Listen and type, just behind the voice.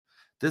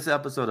This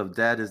episode of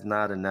Dad is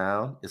Not a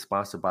Noun is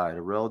sponsored by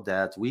the Real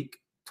Dads Week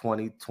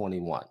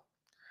 2021,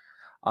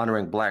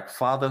 honoring Black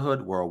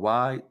fatherhood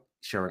worldwide,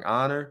 sharing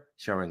honor,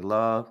 sharing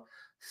love,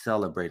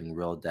 celebrating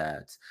real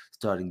dads,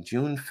 starting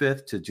June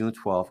 5th to June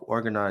 12th,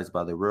 organized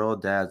by the Real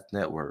Dads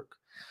Network.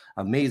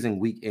 Amazing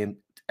week aimed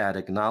at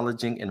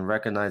acknowledging and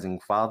recognizing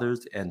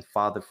fathers and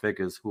father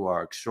figures who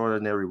are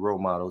extraordinary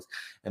role models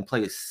and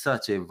play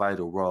such a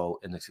vital role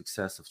in the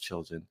success of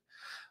children.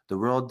 The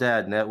Real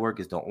Dad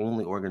Network is the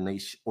only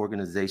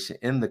organization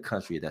in the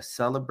country that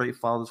celebrates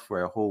fathers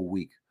for a whole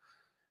week.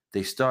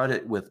 They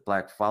started with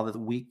Black Father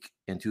Week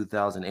in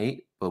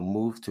 2008, but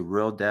moved to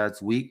Real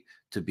Dads Week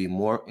to be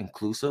more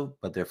inclusive,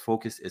 but their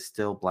focus is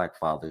still Black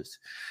fathers.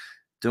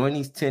 During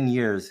these 10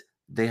 years,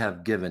 they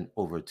have given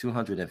over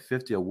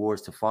 250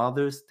 awards to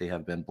fathers. They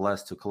have been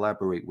blessed to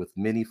collaborate with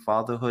many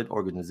fatherhood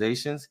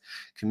organizations,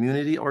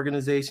 community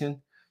organizations,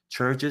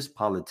 churches,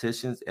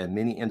 politicians, and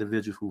many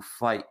individuals who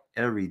fight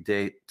every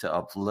day to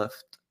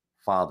uplift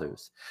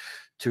fathers.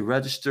 To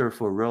register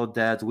for Real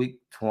Dads Week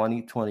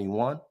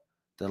 2021,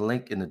 the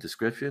link in the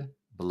description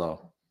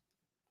below.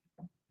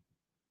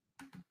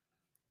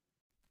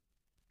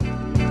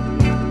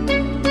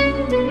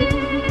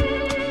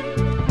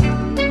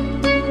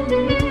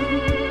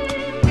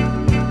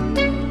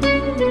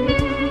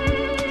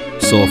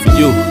 It's all for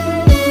you.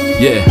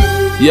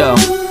 Yeah, yo.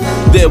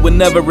 There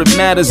whenever it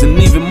matters, and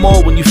even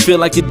more when you feel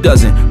like it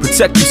doesn't.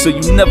 Protect you so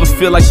you never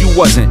feel like you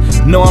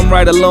wasn't. Know I'm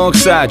right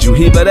alongside you.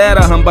 Either that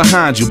or I'm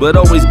behind you, but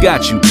always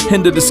got you.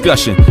 End the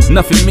discussion,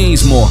 nothing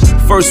means more.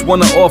 First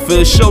one to offer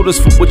is shoulders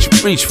for what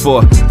you reach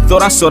for.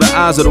 Thought I saw the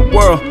eyes of the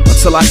world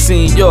until I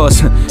seen yours.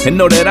 And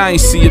know that I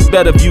ain't see a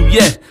better view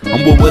yet.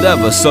 I'm with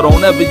whatever, so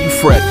don't ever you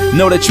fret.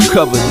 Know that you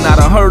covered, not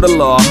a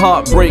hurdle or a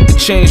heartbreak. A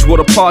change what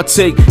a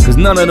partake, cause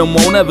none of them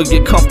won't ever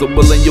get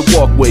comfortable in your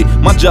walkway.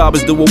 My job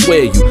is to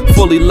aware you,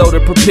 fully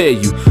loaded, prepare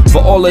you for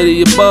all of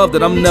the above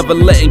that I'm never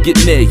letting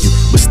get near you.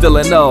 But still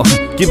in all,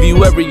 give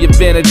you every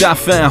advantage I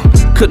found.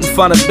 Couldn't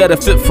find a better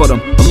fit for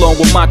them, along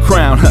with my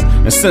crown.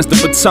 And since the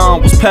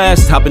baton was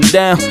passed, I've been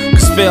down.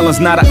 Cause failing's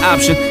not an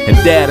option, and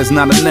dad is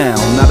not a noun,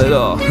 not at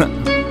all.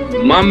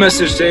 My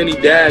message to any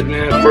dad,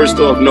 man, first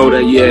off, know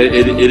that, yeah,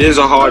 it is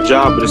a hard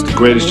job, but it's the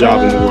greatest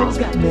job in the world.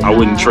 I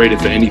wouldn't trade it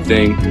for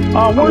anything.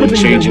 I wouldn't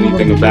change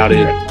anything about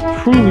it.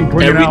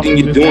 Everything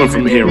you're doing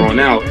from here on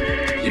out,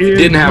 if it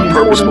didn't have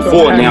purpose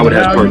before, now it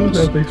has purpose.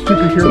 It's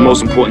the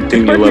most important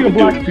thing you'll ever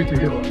do.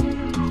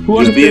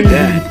 Just be a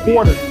dad. The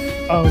importance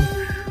of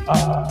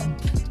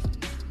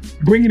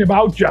bringing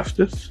about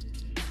justice,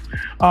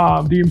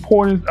 the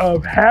importance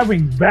of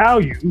having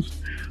values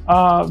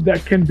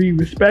that can be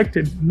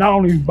respected not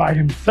only by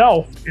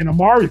himself in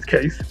Amari's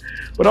case,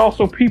 but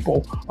also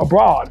people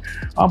abroad.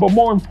 But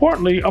more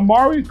importantly,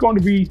 Amari is going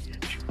to be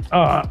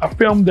a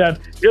film that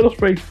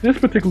illustrates this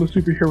particular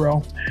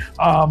superhero,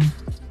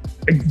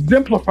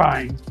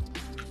 exemplifying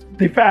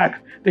the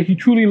fact that he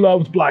truly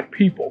loves Black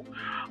people,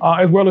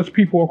 as well as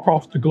people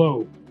across the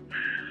globe.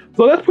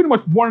 So that's pretty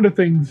much one of the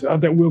things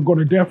that we're going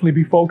to definitely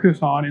be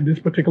focused on in this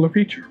particular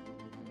feature.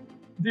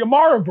 The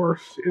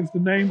Amariverse is the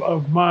name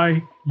of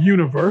my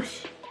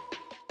universe.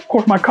 Of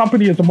course, my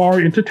company is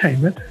Amari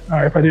Entertainment,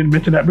 if I didn't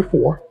mention that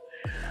before.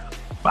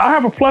 I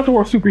have a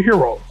plethora of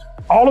superheroes.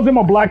 All of them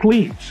are Black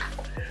leads.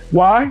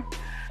 Why?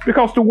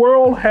 Because the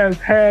world has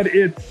had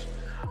its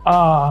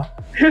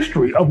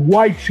history of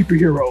white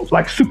superheroes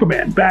like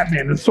Superman,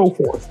 Batman, and so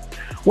forth.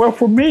 Well,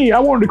 for me, I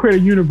wanted to create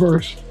a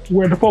universe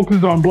where the focus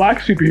is on Black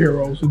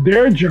superheroes,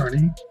 their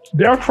journey,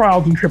 their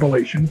trials and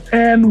tribulations,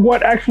 and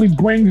what actually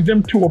brings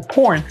them to a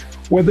point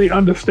where they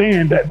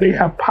understand that they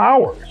have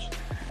powers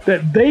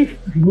that they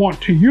want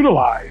to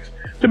utilize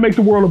to make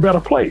the world a better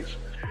place.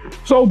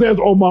 So there's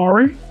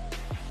Omari.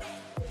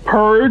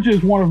 Purge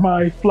is one of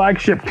my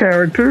flagship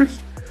characters.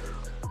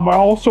 I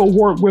also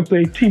work with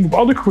a team of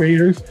other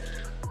creators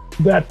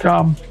that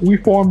we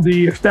formed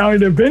the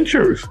Astounding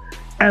Adventures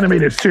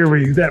animated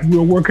series that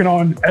we're working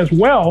on as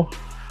well,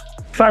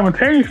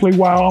 simultaneously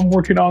while I'm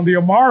working on the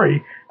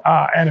Amari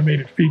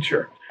animated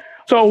feature.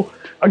 So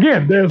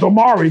again, there's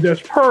Amari,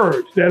 there's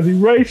Purge, there's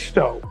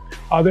Erasto,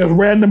 there's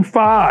Random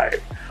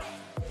 5.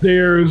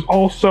 There's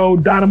also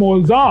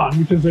Dynamo Azan,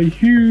 which is a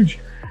huge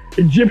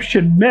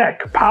Egyptian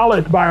mech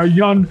piloted by a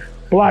young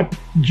Black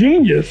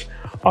genius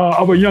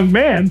of a young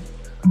man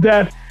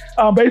that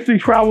basically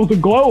travels the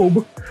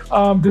globe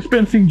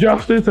dispensing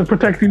justice and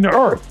protecting the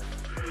earth.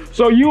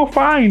 So you'll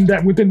find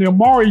that within the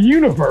Amari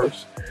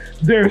universe,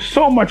 there's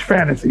so much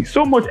fantasy,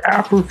 so much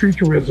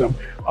Afrofuturism.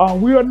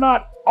 We are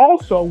not,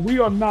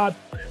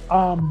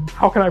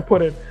 how can I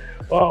put it?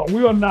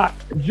 We are not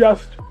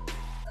just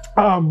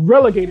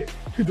relegated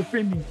to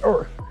defending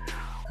Earth.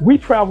 We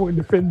travel and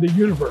defend the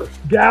universe,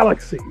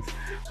 galaxies.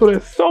 So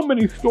there's so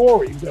many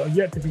stories that are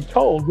yet to be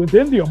told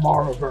within the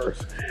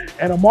Amariverse.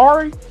 And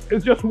Amari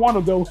is just one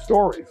of those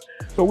stories.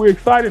 So we're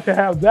excited to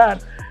have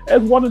that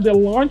as one of the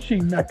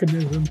launching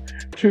mechanisms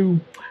to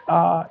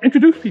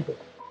introduce people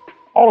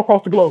all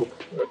across the globe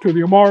to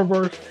the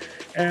Amariverse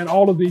and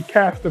all of the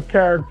cast of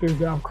characters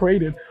that I've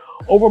created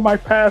over my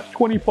past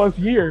 20 plus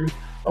years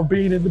of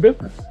being in the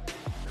business.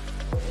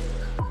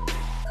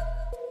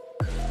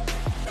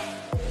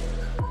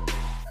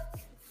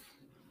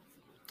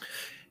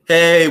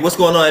 Hey, what's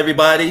going on,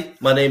 everybody?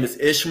 My name is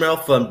Ishmael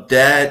from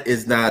Dad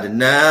Is Not a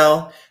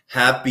Now.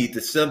 Happy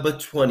December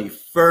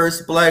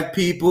 21st, Black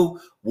people.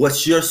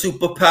 What's your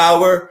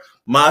superpower?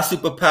 My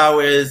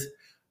superpower is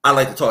I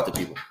like to talk to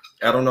people.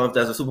 I don't know if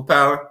that's a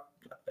superpower.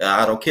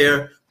 I don't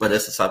care, but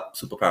it's a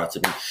superpower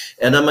to me.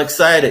 And I'm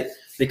excited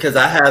because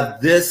I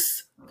have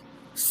this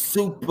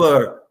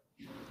super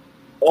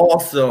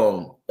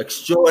awesome,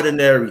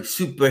 extraordinary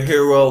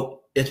superhero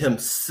in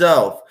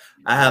himself.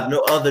 I have no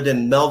other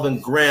than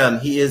Melvin Graham.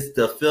 He is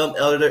the film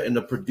editor and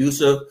the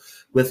producer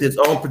with his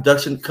own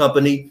production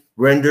company,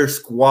 Render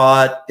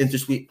Squad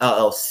Intersuite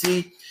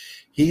LLC.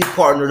 He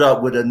partnered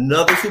up with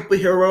another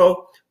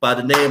superhero by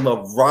the name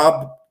of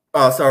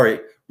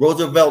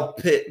Roosevelt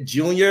Pitt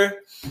Jr.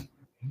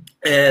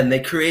 And they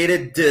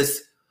created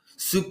this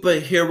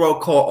superhero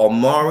called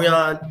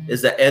Omarion.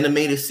 It's an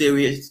animated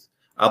series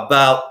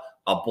about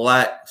a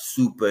Black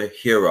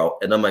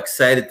superhero. And I'm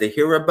excited to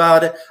hear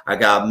about it. I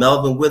got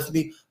Melvin with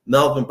me.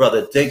 Melvin,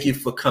 brother, thank you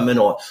for coming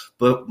on.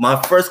 But my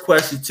first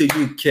question to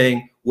you,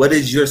 King, what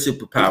is your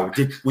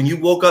superpower? When you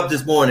woke up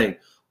this morning,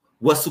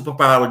 what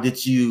superpower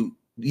did you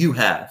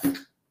have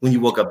when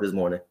you woke up this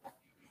morning?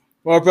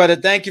 Well, brother,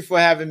 thank you for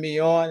having me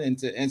on. And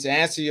to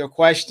answer your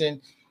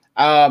question,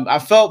 I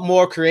felt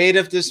more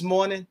creative this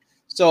morning.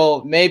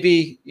 So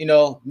maybe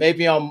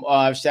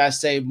I'm, should I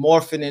say,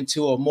 morphing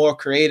into a more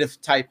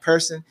creative type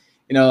person.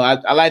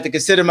 I like to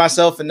consider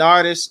myself an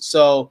artist.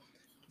 So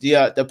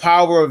the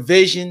power of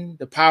vision,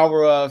 the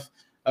power of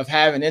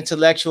having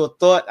intellectual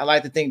thought, I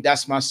like to think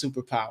that's my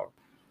superpower.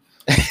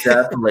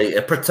 Definitely.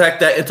 And protect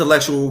that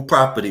intellectual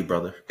property,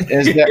 brother.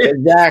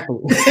 Exactly.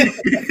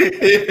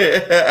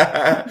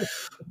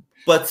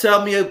 But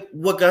tell me,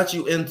 what got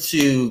you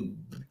into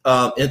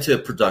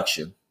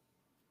production?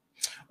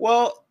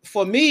 Well,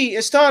 for me,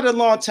 it started a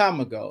long time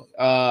ago.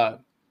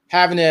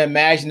 Having an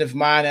imaginative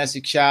mind as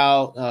a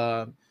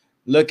child,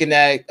 looking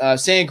at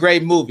seeing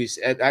great movies.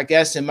 I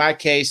guess in my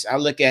case, I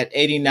look at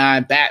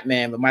 '89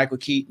 Batman with Michael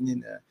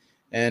Keaton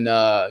and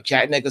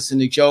Jack Nicholson,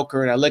 the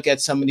Joker, and I look at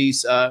some of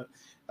these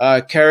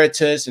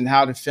characters and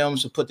how the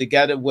films were put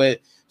together with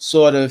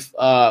sort of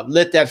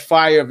lit that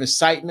fire of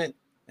excitement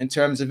in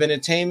terms of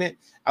entertainment.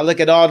 I look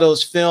at all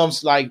those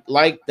films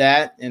like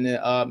that and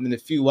a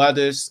few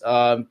others.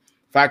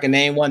 If I can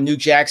name one, New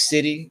Jack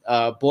City,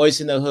 Boys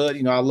in the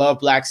Hood. I love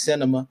Black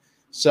cinema.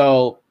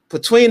 So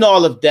between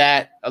all of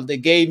that, they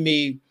gave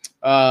me,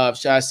 shall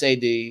I say,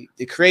 the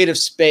creative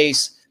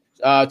space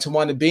to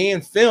want to be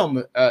in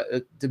film,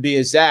 to be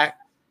exact.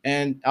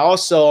 And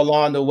also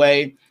along the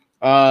way,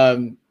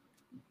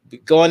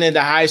 going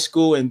into high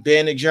school and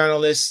being a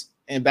journalist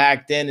and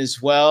back then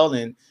as well,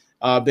 and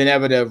being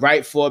able to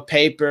write for a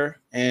paper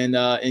and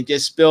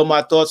just spill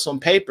my thoughts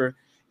on paper.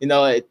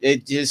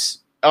 It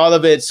just, all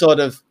of it sort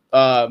of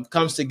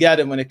comes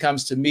together when it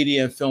comes to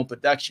media and film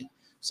production.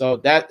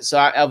 So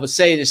I would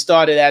say it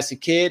started as a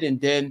kid,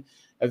 and then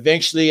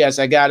eventually as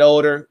I got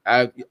older,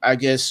 I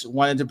just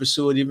wanted to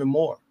pursue it even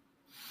more.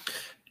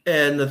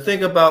 And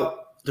the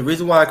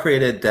reason why I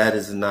created Dad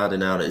Is Not a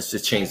Now is to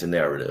change the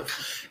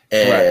narrative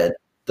and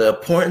the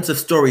importance of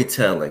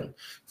storytelling.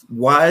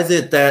 Why is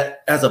it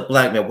that as a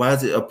Black man, why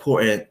is it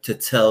important to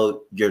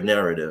tell your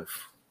narrative?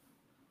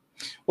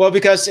 Well,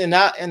 because in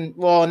our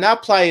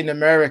plight in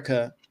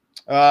America,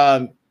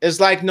 it's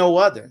like no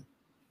other.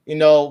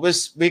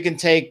 We can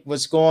take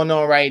what's going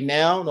on right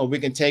now, or we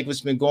can take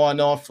what's been going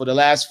on for the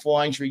last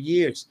 400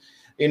 years.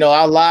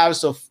 Our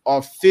lives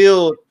are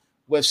filled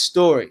with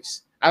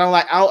stories.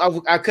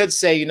 I could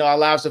say, our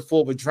lives are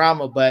full with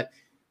drama, but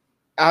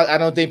I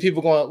don't think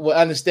people will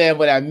understand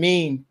what I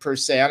mean per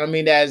se. I don't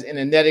mean that as in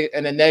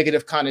a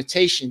negative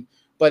connotation,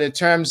 but in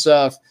terms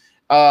of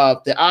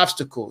the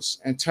obstacles,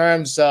 in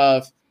terms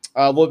of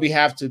what we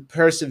have to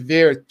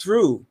persevere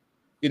through.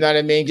 You know what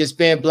I mean? Just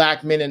being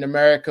Black men in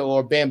America,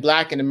 or being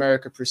Black in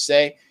America per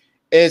se,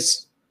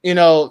 it's,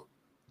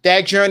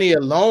 that journey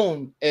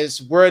alone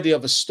is worthy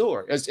of a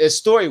story. It's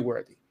story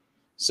worthy.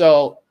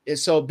 So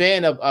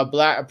being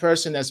a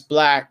person that's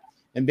Black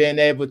and being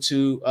able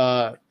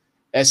to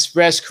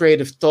express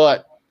creative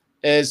thought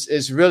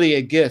is really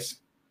a gift.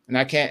 And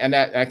I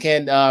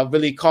can't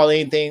really call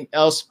anything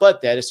else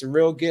but that. It's a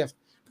real gift,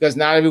 because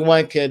not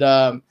everyone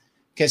can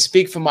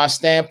speak from our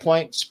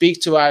standpoint,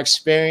 speak to our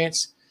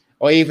experience,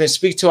 or even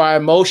speak to our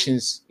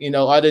emotions,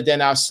 other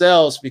than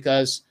ourselves,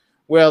 because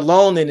we're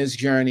alone in this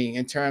journey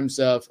in terms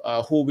of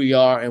who we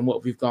are and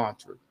what we've gone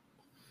through.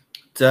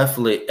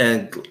 Definitely.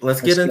 And let's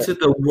get into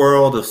the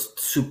world of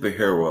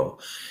superhero.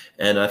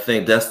 And I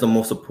think that's the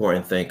most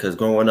important thing, because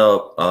growing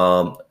up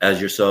as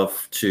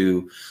yourself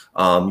too,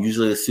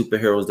 usually the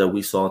superheroes that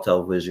we saw on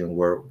television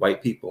were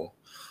white people.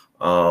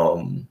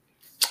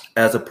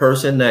 As a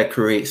person that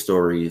creates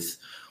stories,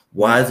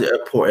 why is it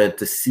important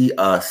to see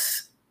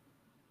us?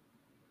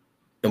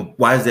 And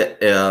why is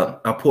it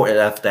important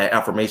after that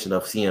affirmation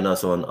of seeing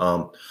us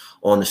on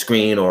the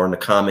screen or in the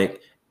comic,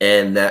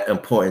 and that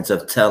importance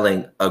of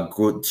telling a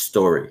good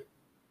story?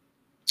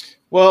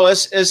 Well,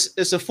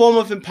 it's a form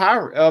of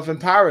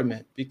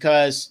empowerment,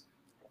 because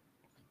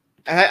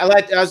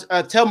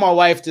I tell my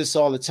wife this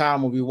all the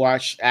time when we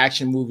watch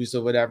action movies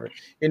or whatever.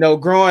 You know,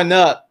 growing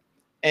up,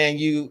 and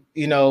you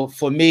know,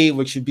 for me,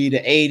 which would be the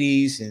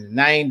 80s and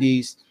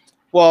 90s.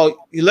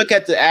 Well, you look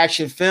at the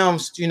action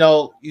films, you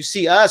know, you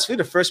see us, we're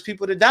the first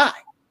people to die.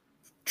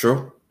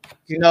 True.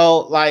 You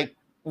know, like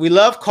we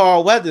love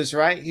Carl Weathers,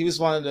 right? He was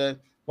one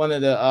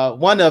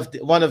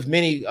of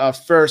many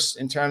firsts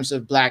in terms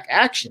of black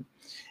action.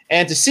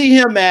 And to see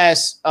him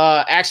as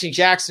Action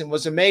Jackson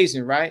was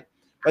amazing, right?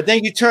 But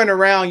then you turn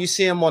around, you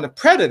see him on The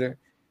Predator,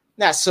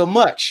 not so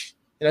much.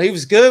 You know, he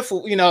was good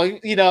for, you know,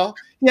 he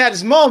had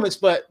his moments,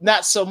 but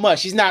not so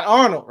much. He's not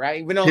Arnold,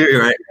 right? We don't,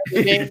 right.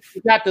 He's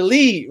not the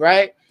lead,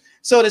 right?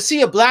 So to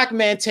see a black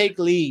man take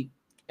lead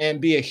and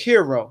be a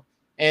hero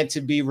and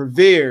to be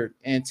revered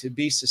and to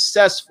be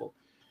successful,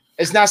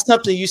 it's not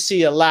something you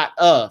see a lot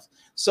of.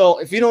 So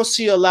if you don't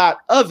see a lot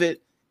of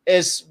it,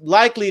 it's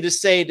likely to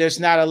say there's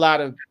not a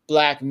lot of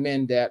black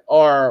men that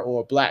are,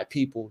 or black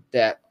people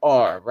that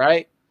are,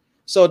 right?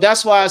 So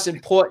that's why it's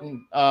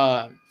important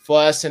for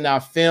us in our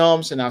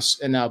films, in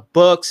our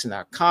books, in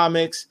our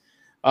comics,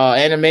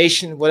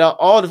 animation, without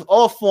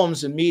all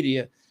forms of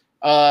media,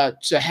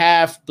 to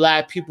have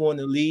black people in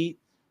the lead,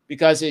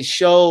 because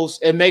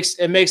it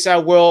makes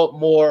our world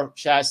more,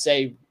 shall I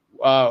say,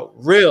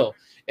 real.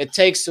 It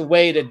takes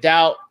away the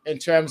doubt in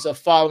terms of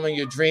following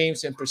your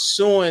dreams and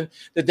pursuing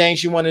the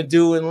things you want to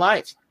do in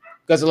life.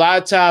 Because a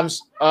lot of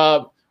times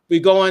we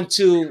go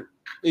into,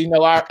 you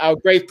know, our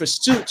great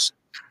pursuits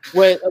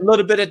with a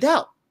little bit of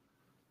doubt,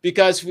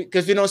 because we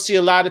don't see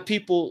a lot of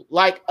people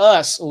like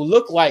us who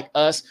look like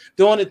us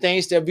doing the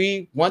things that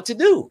we want to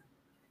do.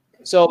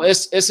 So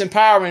it's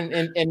empowering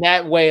in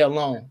that way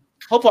alone.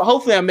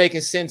 Hopefully I'm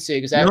making sense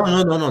here.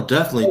 No,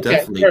 definitely,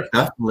 okay,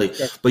 definitely.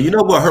 Okay. But you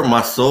know what hurt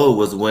my soul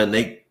was when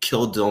they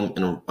killed them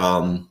in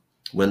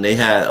when they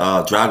had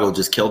Drago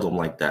just killed him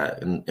like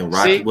that. And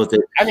Rocky, see? was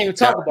it? I didn't even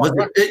talk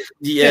about it.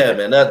 Yeah,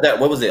 man. That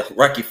what was it?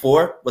 Rocky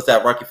 4? Was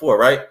that Rocky 4,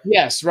 right?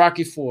 Yes,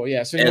 Rocky 4.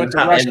 Yeah. So he went to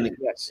Russia.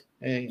 Yes.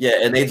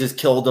 Yeah, and they just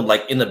killed him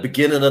like in the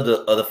beginning of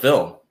the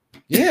film.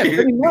 Yeah,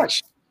 pretty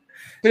much.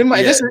 Pretty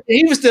much. Yeah.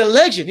 He was the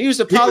legend. He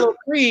was Apollo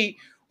Creed,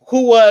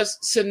 who was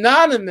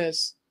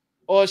synonymous,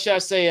 or should I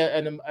say,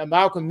 an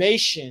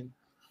amalgamation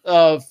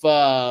of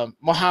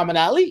Muhammad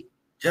Ali.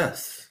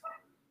 Yes.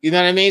 You know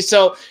what I mean?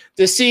 So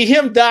to see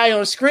him die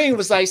on screen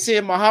was like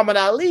seeing Muhammad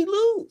Ali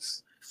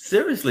lose.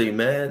 Seriously,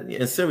 man.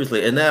 And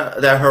seriously. And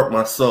that hurt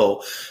my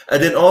soul.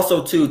 And then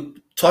also, too,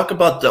 talk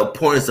about the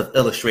importance of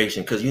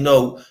illustration. Because, you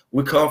know,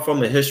 we come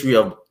from a history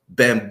of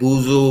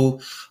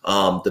bamboozle,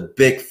 the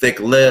big,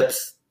 thick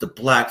lips, the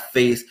black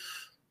face.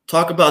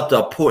 Talk about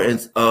the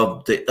importance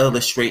of the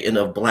illustrating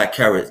of black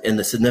characters and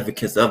the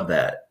significance of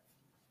that.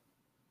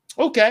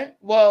 Okay.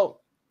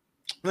 Well,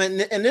 in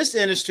this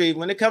industry,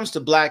 when it comes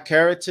to black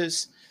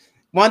characters,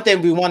 one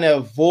thing we want to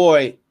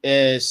avoid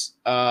is,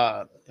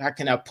 how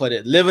can I put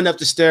it, living up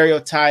to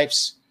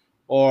stereotypes,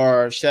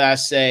 or should I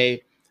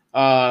say,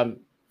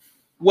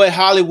 what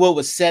Hollywood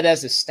was set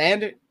as a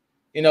standard.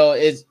 You know,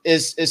 it's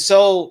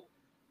so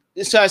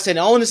I say the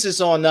onus is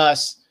on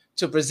us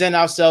to present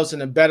ourselves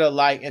in a better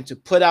light and to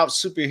put out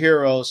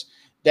superheroes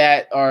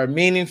that are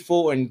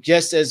meaningful and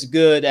just as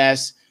good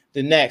as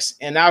the next.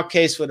 In our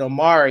case with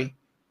Omari,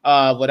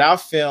 with our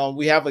film,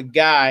 we have a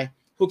guy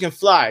who can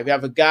fly. We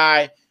have a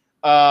guy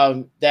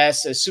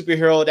that's a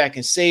superhero that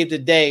can save the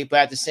day, but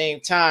at the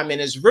same time, in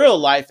his real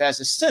life as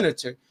a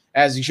senator,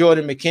 as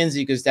Jordan McKenzie,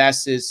 because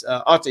that's his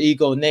alter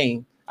ego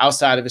name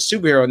outside of his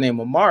superhero name,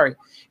 Omari.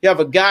 You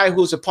have a guy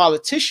who's a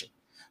politician.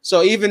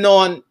 So even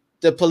on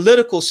the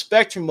political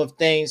spectrum of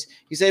things,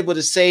 he's able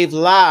to save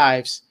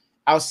lives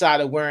outside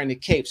of wearing the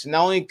cape. So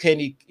not only can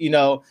he,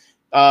 not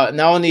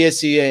only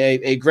is he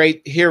a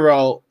great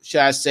hero,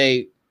 should I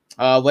say,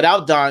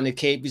 without donning the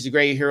cape, he's a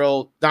great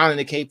hero donning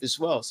the cape as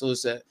well. So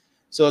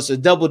it's a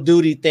double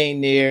duty thing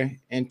there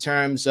in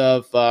terms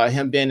of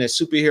him being a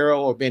superhero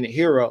or being a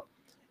hero,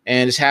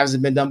 and this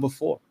hasn't been done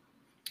before.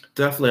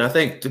 Definitely. I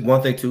think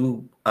one thing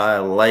too, I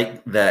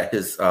like that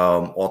his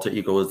alter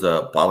ego is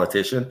a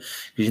politician,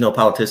 because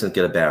politicians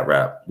get a bad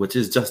rap, which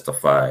is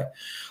justified.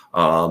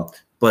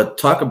 But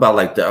talk about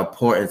like the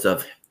importance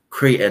of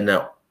creating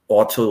an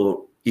alter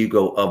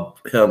ego of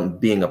him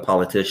being a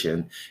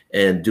politician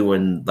and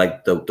doing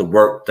like the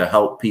work to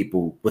help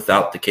people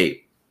without the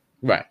cape.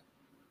 Right.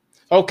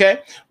 Okay.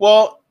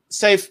 Well,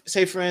 say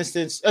for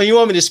instance, you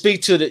want me to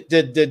speak to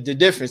the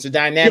difference, the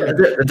dynamic?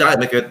 Yeah, the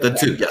dynamic, the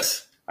two.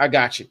 Yes. I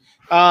got you.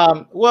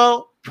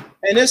 Well,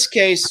 in this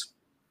case,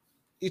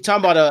 you're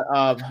talking about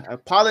a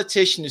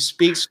politician who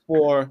speaks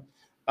for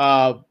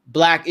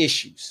black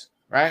issues,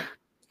 right?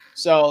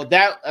 So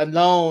that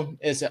alone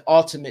is an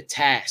ultimate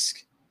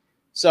task.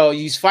 So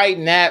he's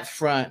fighting that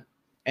front,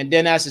 and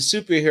then as a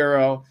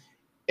superhero,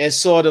 it's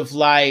sort of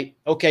like,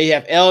 okay, you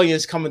have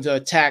aliens coming to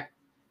attack,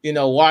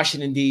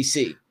 Washington,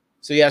 D.C.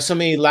 So you have so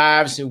many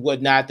lives and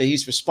whatnot that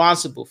he's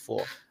responsible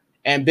for.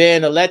 And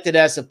being elected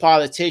as a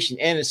politician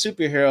and a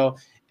superhero,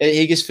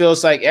 he just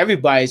feels like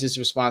everybody's his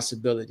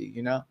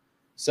responsibility,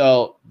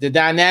 So the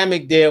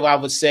dynamic there, I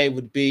would say,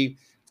 would be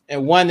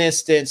in one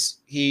instance,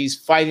 he's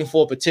fighting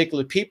for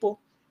particular people,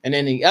 and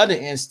in the other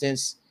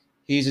instance,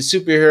 he's a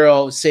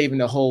superhero saving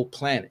the whole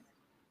planet.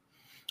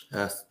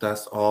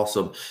 That's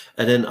awesome.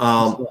 And then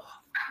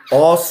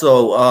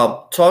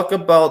also talk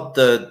about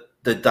the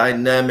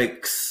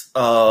dynamics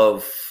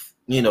of,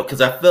 you know,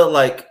 because I feel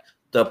like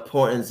the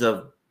importance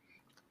of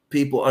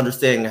people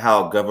understanding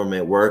how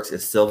government works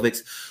and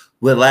civics.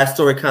 Will last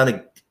story kind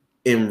of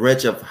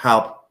enrich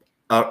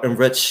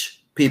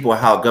people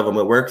how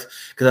government works?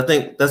 Because I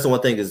think that's the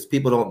one thing is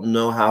people don't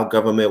know how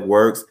government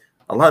works.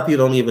 A lot of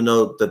people don't even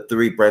know the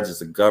 3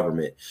 branches of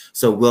government.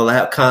 So will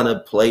that kind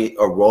of play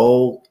a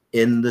role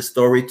in the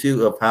story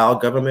too of how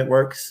government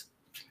works?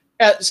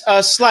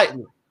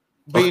 Slightly,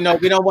 but you know,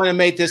 we don't want to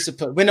make this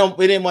we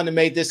didn't want to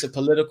make this a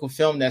political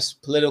film that's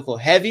political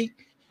heavy.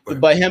 Right.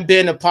 But him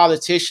being a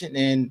politician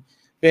and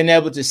being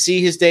able to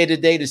see his day to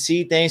day, to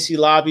see things he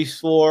lobbies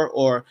for,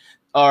 or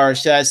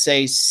should I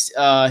say,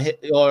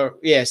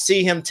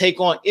 see him take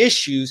on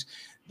issues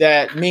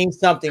that mean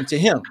something to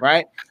him,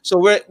 right? So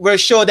we're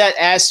showing that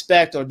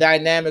aspect or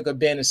dynamic of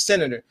being a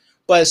senator.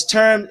 But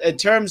in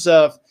terms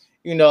of,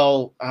 you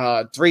know,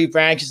 3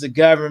 branches of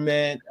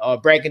government or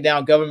breaking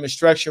down government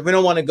structure, we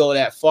don't want to go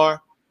that far.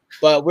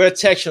 But we're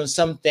touching on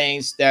some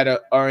things that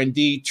are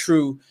indeed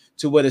true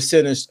to what a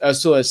senator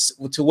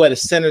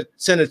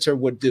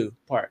would do.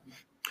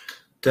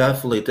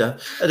 Definitely. And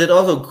then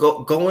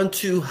also go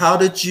into, how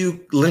did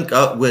you link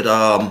up with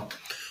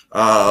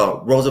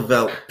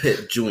Roosevelt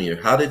Pitt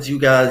Jr.? How did you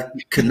guys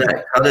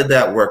connect? How did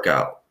that work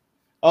out?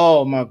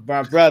 Oh, my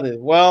brother.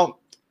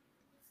 Well,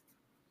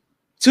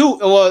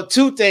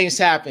 two things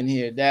happen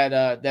here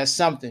that's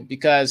something,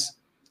 because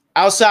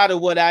outside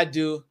of what I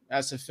do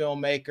as a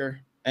filmmaker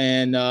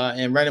and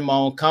running my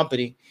own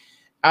company,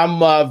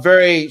 I'm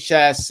very,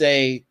 shall I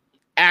say,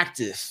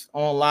 active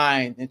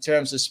online in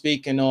terms of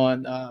speaking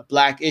on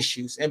Black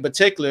issues, in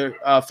particular,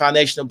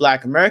 foundational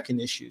Black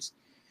American issues.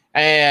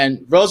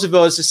 And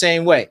Roosevelt is the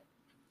same way.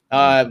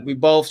 We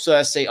both, so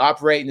I say,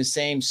 operate in the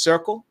same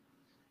circle.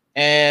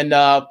 And,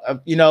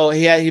 you know,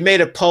 he made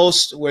a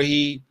post where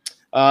he,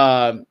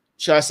 shall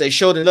I say,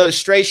 showed an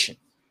illustration.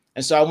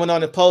 And so I went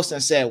on the post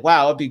and said,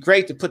 wow, it'd be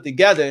great to put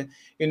together,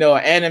 you know,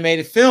 an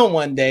animated film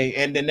one day.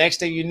 And the next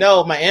thing you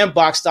know, my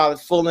inbox started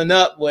filling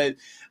up with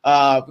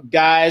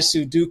guys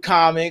who do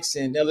comics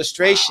and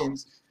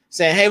illustrations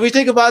saying, hey, we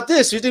think about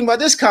this. We think about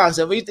this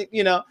concept. We think,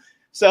 you know,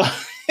 so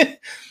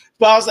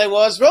but I was like,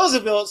 well, it's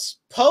Roosevelt's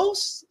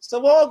post,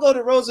 so we'll all go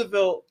to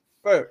Roosevelt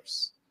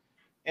first.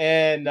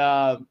 And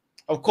of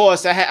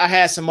course, I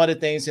had some other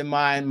things in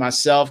mind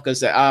myself,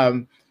 because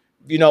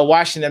you know,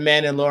 watching The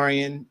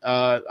Mandalorian,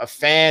 a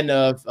fan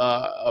of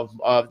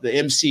the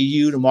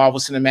MCU, the Marvel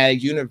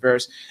Cinematic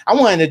Universe, I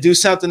wanted to do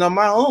something on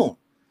my own.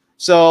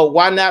 So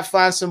why not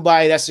find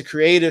somebody that's a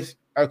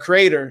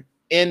creator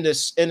in the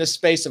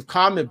space of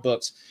comic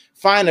books?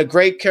 Find a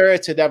great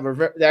character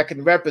that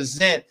can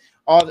represent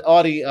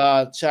all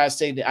the shall I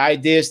say, the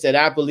ideas that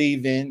I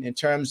believe in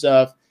terms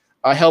of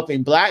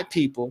helping Black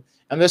people,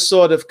 and let's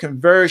sort of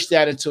converge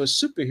that into a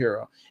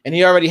superhero. And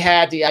he already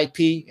had the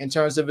IP in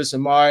terms of his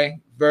Amari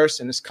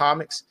verse and his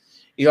comics.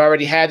 He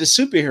already had the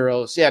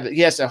superheroes. He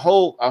has a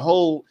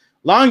whole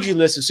laundry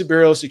list of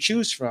superheroes to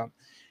choose from.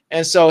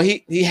 And so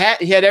he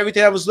had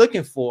everything I was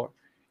looking for.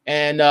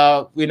 And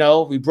you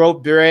know, we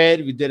broke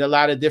bread. We did a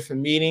lot of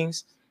different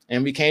meetings,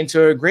 and we came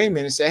to an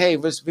agreement and said, hey,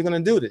 we're going to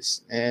do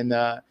this. And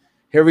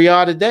here we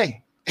are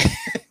today.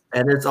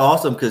 And it's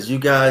awesome because you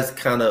guys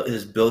kind of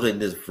is building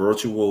this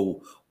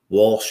virtual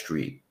Wall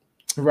Street.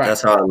 Right.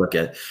 That's how I look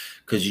at it.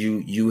 Because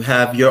you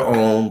have your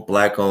own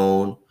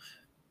Black-owned,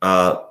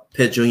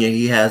 Pitt Jr.,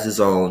 he has his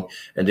own,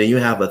 and then you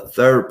have a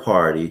third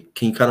party.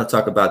 Can you kind of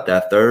talk about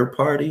that third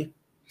party?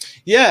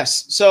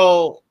 Yes.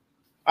 So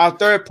our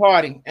third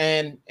party,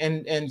 and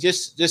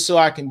just so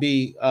I can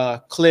be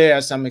clear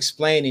as I'm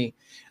explaining,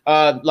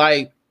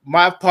 like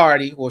my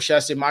party, or should I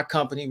say my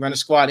company, Runner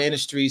Squad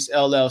Industries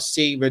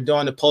LLC, we're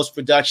doing the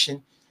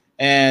post-production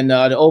and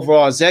the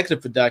overall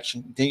executive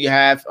production. Then you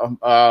have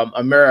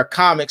America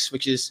Comics,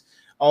 which is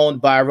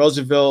owned by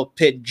Roosevelt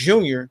Pitt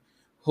Jr.,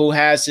 who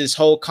has his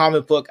whole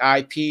comic book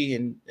IP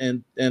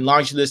and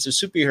laundry list of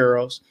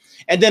superheroes.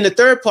 And then the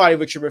third party,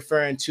 which you're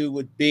referring to,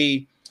 would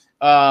be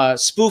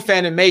Spoof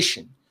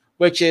Animation,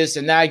 which is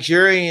a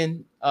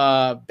Nigerian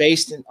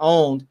based and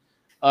owned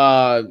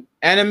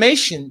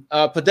animation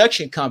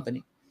production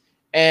company.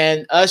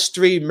 And us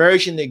three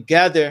merging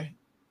together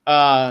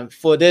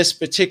for this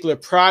particular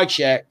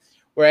project,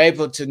 we're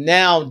able to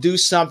now do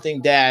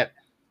something that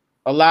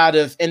a lot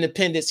of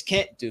independents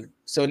can't do.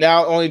 So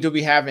not only do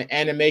we have an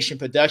animation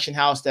production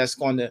house that's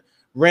going to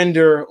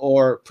render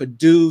or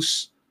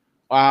produce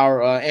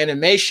our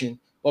animation,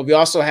 but we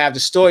also have the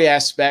story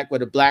aspect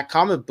with a Black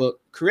comic book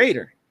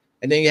creator.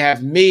 And then you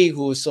have me,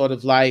 who is sort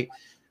of like,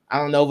 I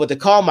don't know what to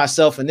call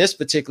myself in this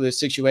particular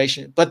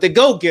situation, but the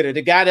go-getter,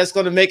 the guy that's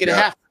going to make it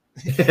happen.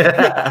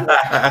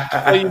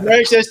 So you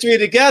merge those three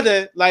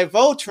together like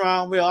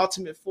Voltron, we're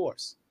Ultimate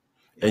Force.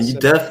 And you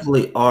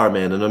definitely are,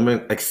 man. And I'm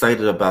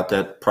excited about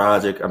that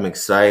project. I'm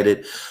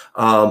excited.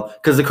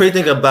 Because the crazy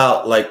thing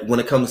about, like, when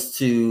it comes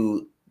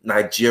to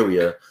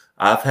Nigeria,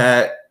 I've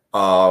had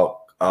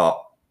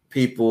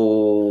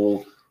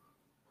people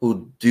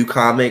who do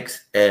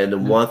comics, and the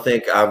one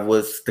thing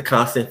the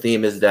constant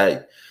theme is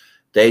that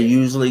they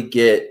usually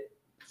get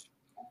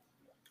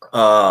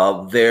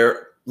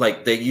their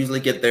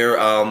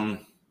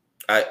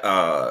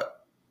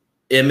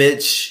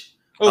image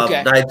of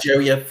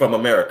Nigeria from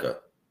America.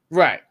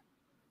 Right.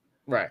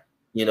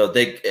 You know,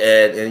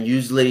 and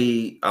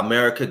usually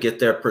America get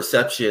their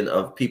perception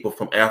of people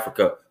from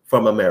Africa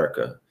from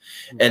America.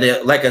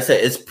 And like I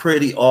said, it's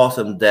pretty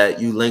awesome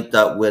that you linked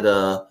up with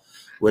a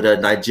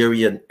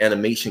Nigerian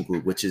animation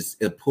group, which is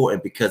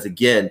important because,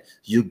 again,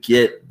 you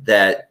get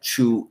that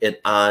true and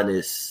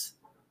honest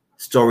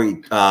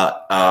story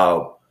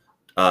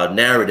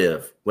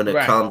narrative when it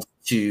comes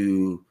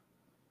to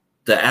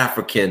the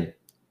African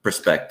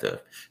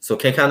perspective. So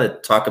can you kind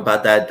of talk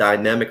about that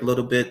dynamic a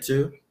little bit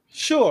too?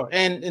 Sure.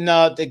 And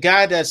the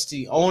guy that's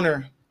the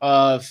owner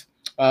of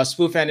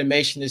Spoof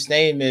Animation, his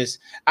name is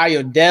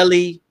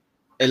Ayodele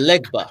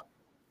Elegba.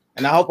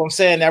 And I hope I'm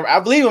saying that. I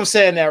believe I'm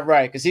saying that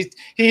right, because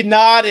he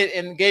nodded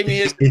and gave me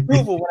his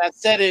approval when I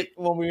said it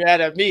when we were at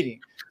a meeting.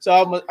 So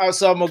I'm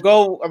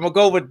gonna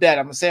go with that.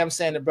 I'm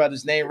saying the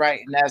brother's name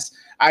right, and that's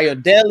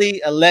Ayodele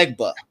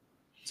Elegba.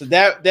 So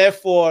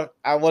therefore,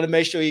 I want to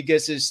make sure he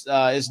gets his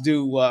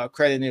due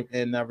credit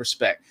and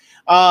respect.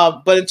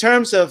 But in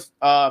terms of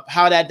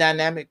how that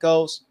dynamic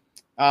goes,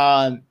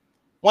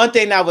 one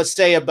thing I would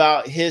say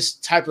about his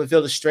type of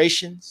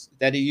illustrations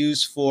that he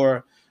used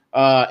for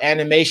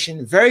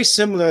animation, very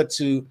similar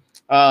to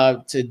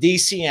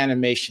DC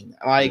animation.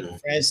 Like,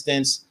 for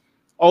instance,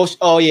 I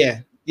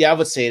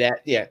would say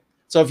that. Yeah.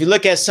 So if you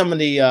look at some of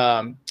the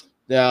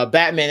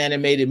Batman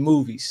animated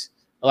movies,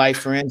 like,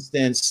 for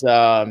instance,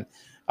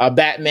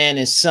 Batman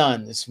and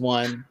Son is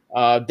one,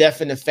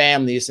 Death in the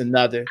Family is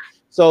another.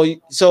 So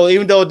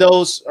even though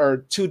those are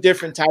two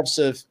different types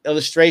of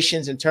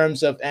illustrations in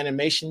terms of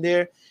animation,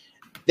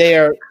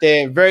 they're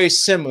very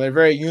similar,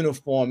 very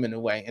uniform in a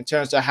way in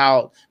terms of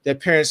how the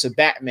appearance of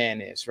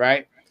Batman is,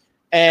 right?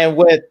 And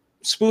with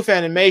Spoof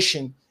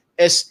Animation,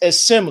 it's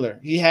similar.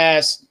 He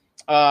has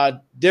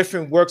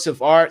different works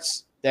of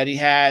arts that he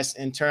has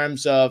in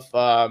terms of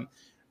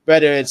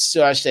whether it's,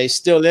 so I say,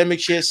 still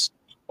images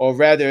or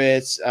whether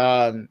it's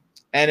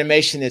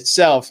animation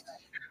itself.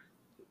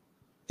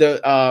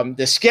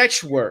 The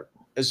sketch work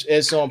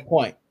is on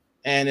point,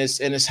 and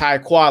it's high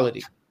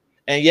quality,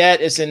 and yet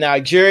it's in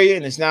Nigeria,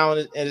 and it's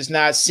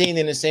not seen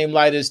in the same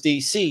light as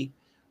DC.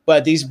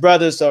 But these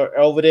brothers are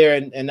over there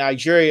in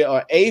Nigeria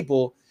are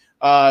able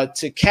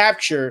to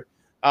capture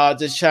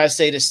to try to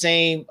say the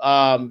same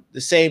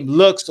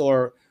looks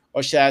or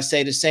should I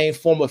say the same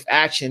form of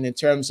action in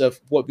terms of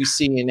what we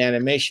see in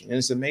animation, and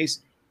it's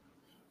amazing.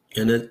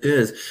 And it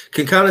is.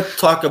 Can kind of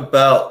talk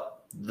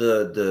about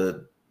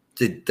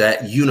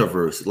that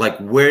universe, like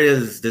where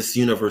does this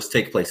universe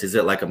take place? Is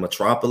it like a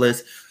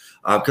metropolis?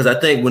 Because I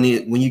think when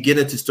you get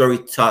into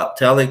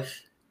storytelling,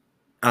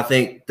 I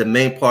think the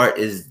main part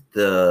is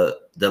the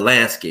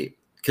landscape,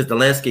 because the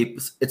landscape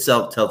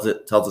itself tells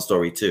a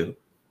story too.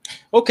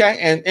 Okay,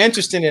 and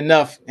interesting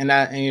enough, and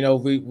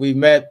we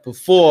met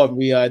before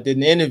we did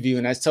an interview,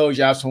 and I told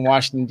you I was from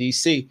Washington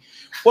D.C.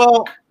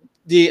 Well,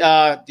 the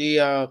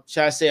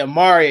shall I say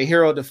Amari, A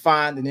Hero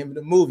Defined, the name of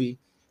the movie,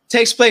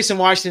 takes place in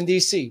Washington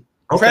D.C.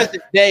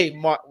 Present day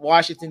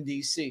Washington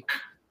D.C.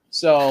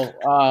 So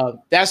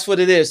that's what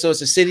it is. So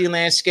it's a city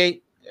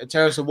landscape in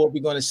terms of what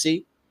we're going to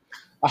see.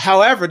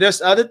 However,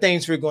 there's other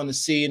things we're going to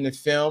see in the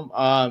film.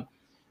 Like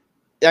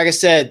I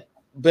said,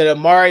 but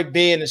Amari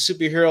being a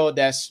superhero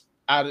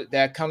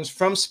that comes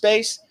from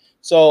space,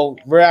 so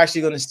we're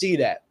actually going to see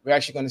that. We're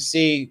actually going to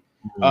see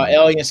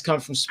aliens come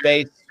from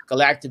space,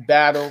 galactic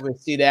battle. We'll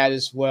see that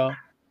as well.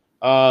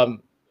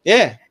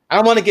 Yeah. I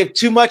don't want to give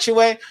too much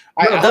away.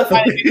 No,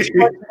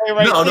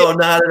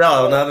 not at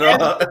all. Not at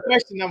all.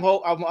 Question. I'm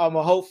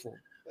a hopeful.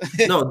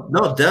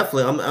 no,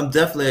 definitely. I'm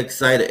definitely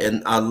excited,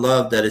 and I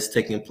love that it's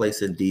taking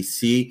place in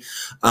DC.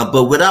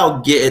 But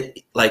without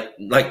getting like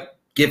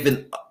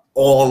giving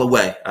all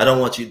away, I don't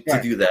want you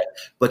to do that.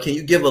 But can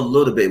you give a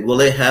little bit?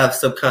 Will it have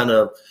some kind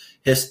of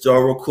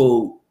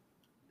historical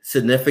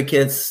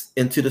significance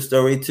into the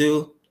story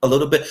too? A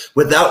little bit.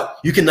 Without,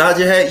 you can nod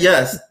your head,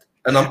 yes.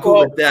 And I'm cool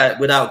with that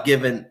without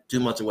giving too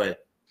much away.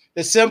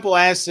 The simple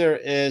answer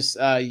is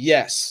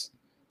yes.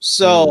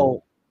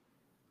 So,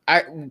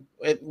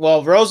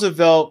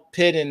 Roosevelt,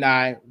 Pitt, and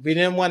I, we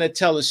didn't want to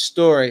tell a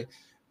story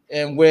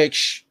in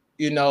which,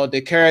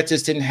 the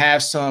characters didn't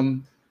have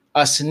some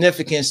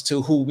significance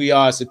to who we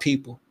are as a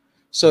people.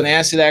 So to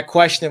answer that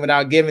question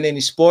without giving any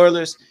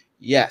spoilers,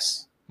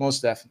 yes,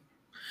 most definitely.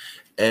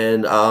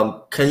 And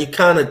can you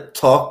kind of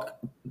talk,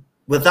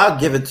 without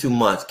giving too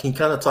much, can you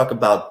kind of talk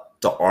about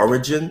the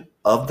origin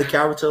of the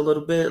character a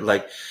little bit,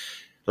 like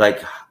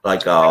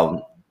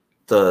how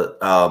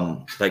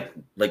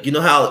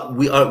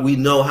we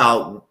know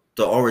how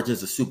the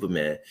origins of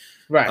Superman,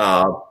 right?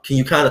 Can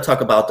you kind of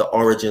talk about the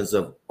origins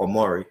of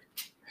Amari?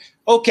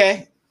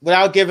 Okay,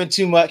 without giving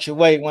too much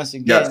away once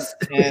again. Yes.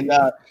 And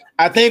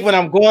I think what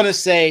I'm going to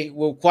say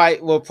will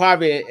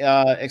probably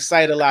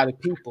excite a lot of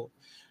people.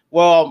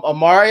 Well,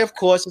 Amari, of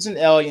course, is an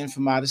alien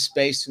from outer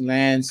space who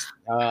lands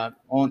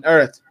on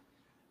Earth.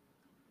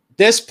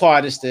 This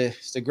part is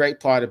the great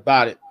part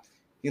about it.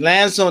 He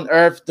lands on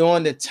Earth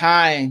during the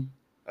time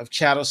of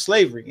chattel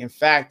slavery. In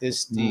fact,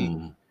 it's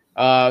the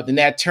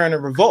Nat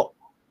Turner Revolt.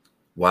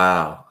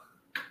 Wow.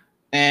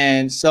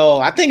 And so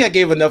I think I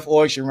gave enough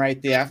origin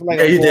right there. I feel like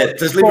you did.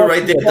 Just leave it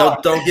right there.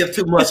 Don't give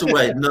too much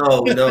away.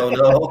 No.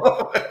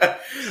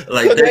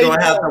 Like so they're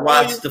gonna have to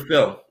watch the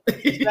film.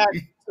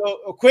 So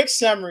a quick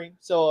summary.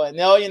 So an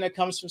alien that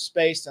comes from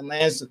space and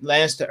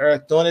lands to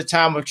Earth during the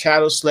time of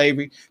chattel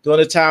slavery, during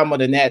the time of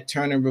the Nat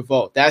Turner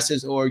Revolt. That's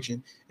his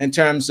origin in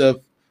terms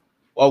of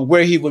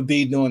where he would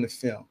be during the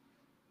film.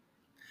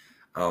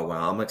 Oh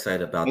wow, I'm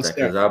excited about that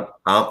because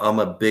I'm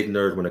a big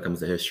nerd when it comes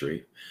to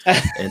history,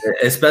 and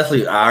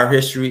especially our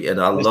history.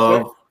 And I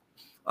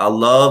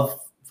love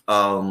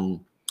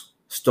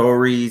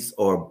stories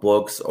or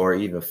books or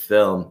even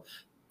film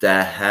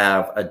that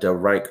have a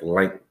direct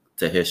link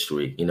to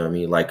history. You know what I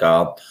mean?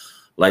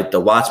 Like the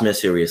Watchmen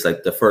series,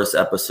 like the first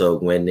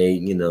episode when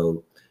they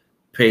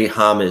pay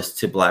homage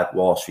to Black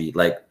Wall Street.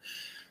 Like,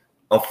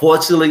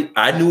 unfortunately,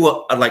 I knew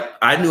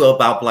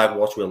about Black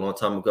Wall Street a long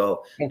time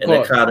ago, and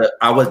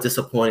I was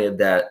disappointed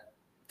that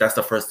that's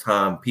the first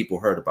time people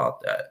heard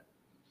about that.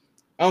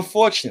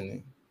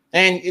 Unfortunately,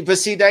 but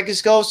see, that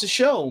just goes to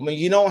show. I mean,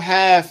 you don't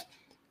have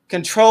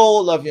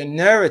control of your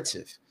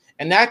narrative,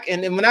 and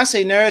when I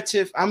say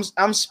narrative,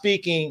 I'm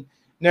speaking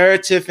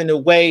narrative in a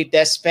way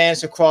that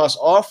spans across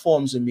all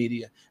forms of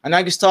media. I'm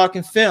not just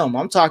talking film.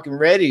 I'm talking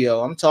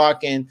radio. I'm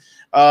talking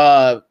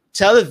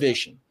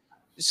television.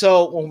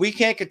 So when we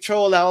can't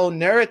control our own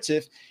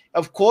narrative,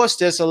 of course,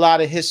 there's a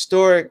lot of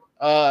historic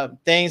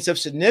things of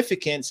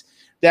significance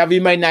that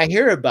we might not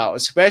hear about,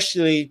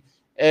 especially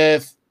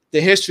if the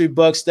history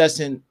books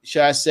doesn't,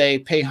 should I say,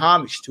 pay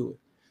homage to it.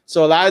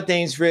 So a lot of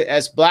things,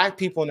 as Black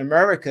people in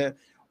America,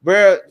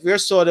 we're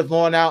sort of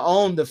on our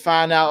own to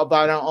find out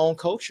about our own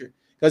culture.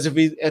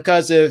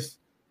 Because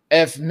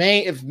if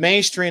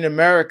mainstream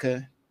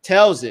America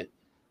tells it,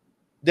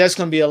 there's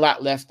going to be a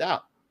lot left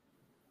out.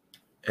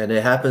 And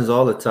it happens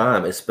all the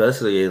time,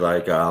 especially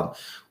like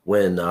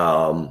when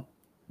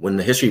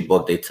the history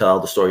book, they tell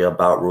the story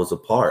about Rosa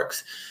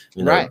Parks.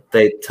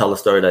 They tell a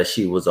story that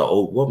she was an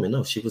old woman.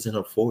 No, she was in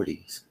her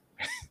 40s.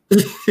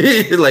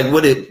 Like,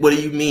 what do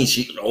you mean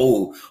she's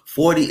old?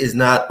 40 is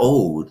not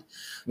old,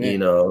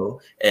 And her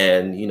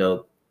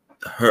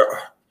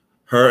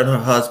and her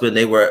husband,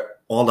 they were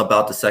all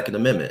about the Second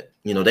Amendment.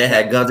 They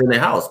had guns in their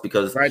house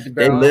because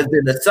they lived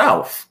in the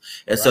South.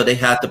 And so they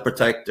had to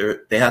protect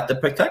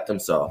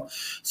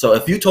themselves. So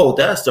if you told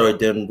that story,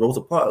 then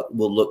Rosa Parks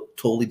will look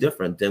totally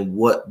different than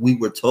what we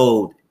were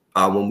told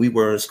when we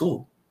were in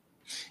school.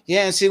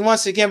 Yeah, and see,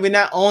 once again, we're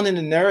not owning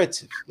the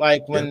narrative.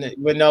 Like when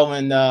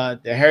the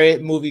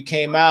Harriet movie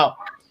came out,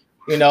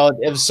 it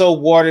was so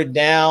watered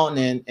down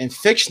and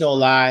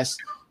fictionalized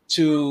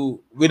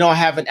we don't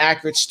have an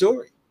accurate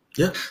story.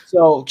 Yeah.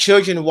 So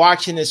children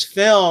watching this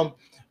film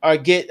are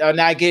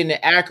not getting an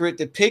accurate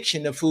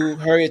depiction of who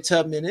Harriet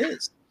Tubman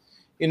is.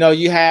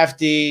 You have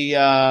the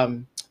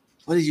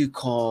what do you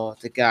call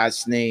the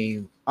guy's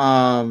name?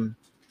 The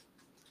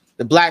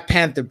Black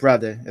Panther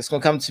brother. It's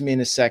gonna come to me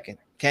in a second.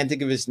 Can't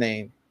think of his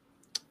name.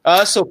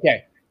 It's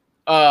okay.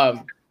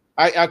 I'll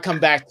come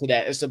back to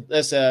that.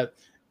 It's a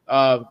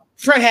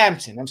Fred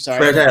Hampton. I'm sorry.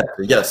 Fred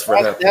Hampton. Yes,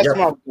 Fred Hampton. That's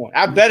my point.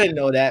 I better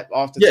know that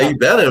off the top. Yeah, you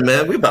better,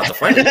 man. We're about to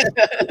fight.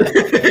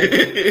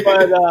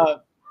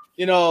 But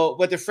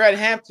with the Fred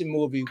Hampton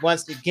movie,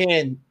 once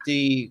again,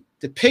 the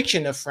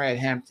depiction of Fred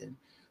Hampton,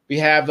 we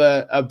have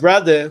a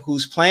brother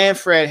who's playing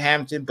Fred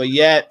Hampton, but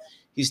yet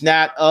he's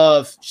not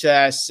of, should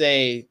I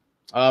say,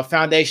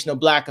 foundational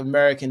Black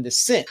American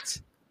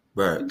descent.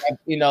 Right.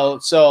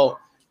 So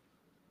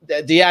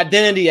the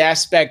identity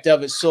aspect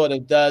of it sort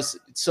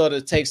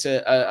of takes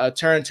a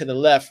turn to the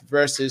left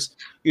versus,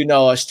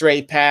 a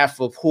straight path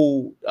of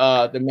who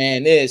the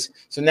man is.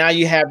 So now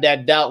you have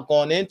that doubt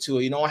going into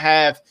it. You don't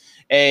have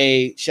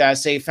a, should I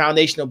say,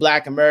 foundational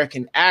Black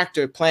American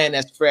actor playing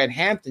as Fred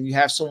Hampton. You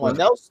have someone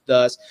else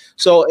does.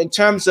 So in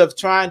terms of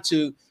trying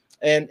to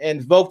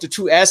invoke the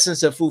true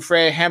essence of who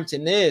Fred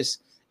Hampton is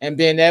and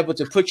being able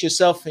to put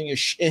yourself in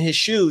his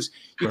shoes,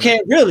 you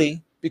can't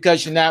really,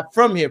 because you're not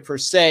from here per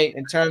se,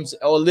 in terms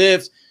or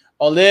lived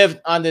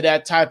under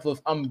that type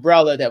of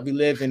umbrella that we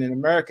live in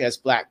America as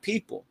Black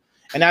people.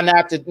 And I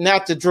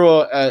not to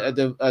draw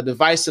a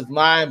divisive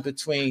line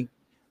between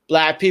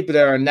Black people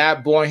that are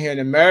not born here in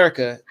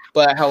America,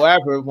 but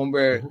however, when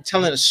we're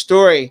telling a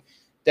story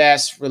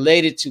that's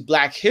related to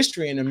Black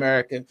history in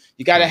America,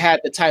 you got to have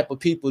the type of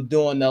people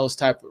doing those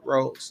type of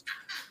roles.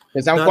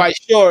 Because I'm quite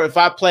sure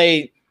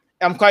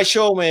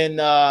when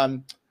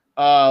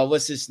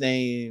what's his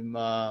name?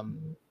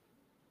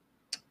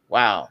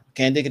 Wow,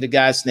 can't think of the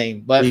guy's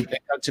name, but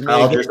to me,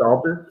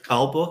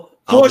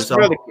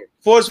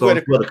 Forrest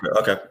Whitaker.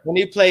 Okay. When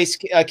he plays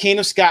King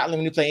of Scotland,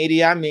 when he played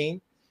Idi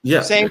Amin,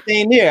 Yeah. Same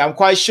thing there. I'm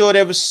quite sure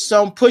there was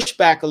some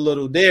pushback a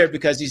little there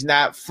because he's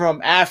not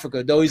from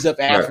Africa, though he's of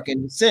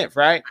African descent,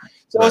 right?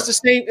 So it's the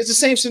same. It's the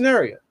same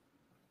scenario.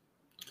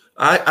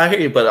 I hear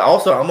you, but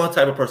also I'm a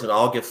type of person.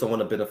 I'll give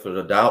someone a benefit of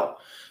the doubt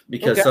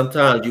because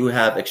sometimes you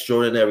have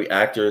extraordinary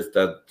actors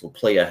that will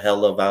play a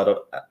hell of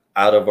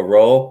out of a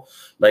role.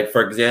 Like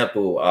for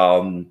example,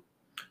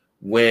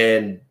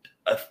 when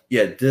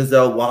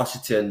Denzel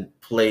Washington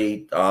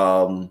played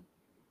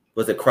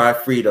was it Cry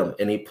Freedom,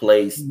 and he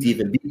played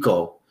Stephen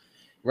Biko.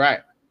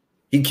 Right.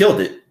 He killed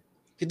it.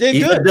 He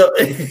did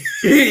good.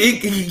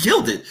 He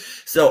killed it.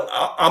 So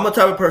I'm a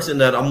type of person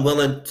that I'm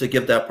willing to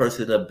give that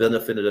person the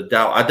benefit of the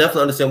doubt. I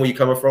definitely understand where you're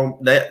coming from,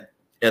 that,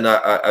 and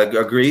I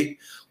agree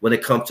when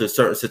it comes to a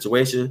certain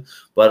situation.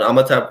 But I'm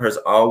a type of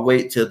person, I'll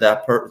wait till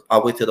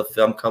the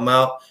film come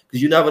out,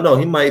 because you never know.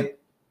 He might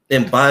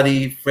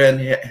embody Fred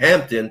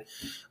Hampton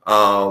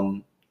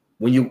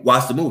when you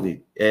watch the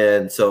movie.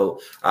 And so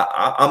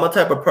I'm a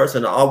type of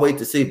person, I'll wait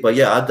to see. But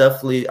yeah, I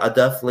definitely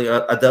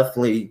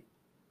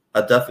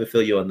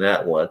feel you on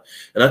that one.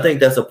 And I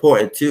think that's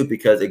important too,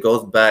 because it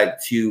goes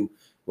back to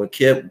when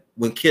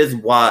kids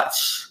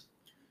watch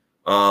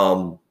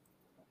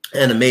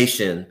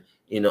animation,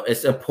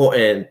 it's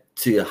important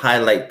to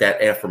highlight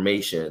that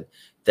information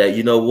that,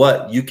 you know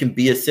what, you can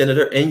be a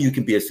senator and you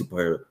can be a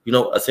superhero.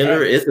 A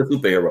senator is a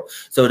superhero.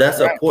 So that's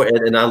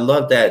important. And I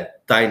love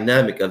that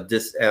dynamic of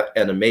this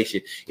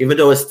animation, even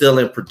though it's still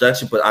in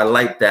production, but I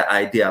like that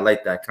idea. I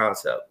like that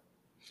concept.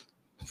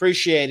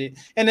 Appreciate it.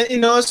 And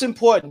it's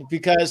important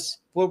because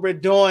what we're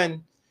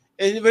doing,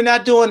 we're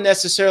not doing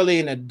necessarily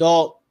an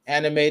adult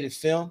animated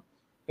film.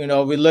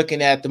 We're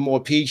looking at the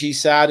more PG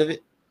side of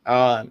it,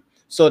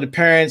 so the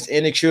parents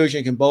and the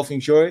children can both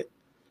enjoy it.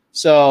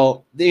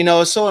 So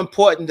it's so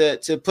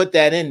important to put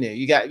that in there.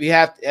 We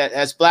have,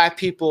 as Black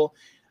people,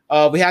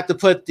 we have to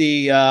put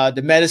the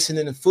medicine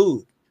in the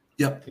food.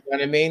 Yep. You know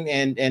what I mean?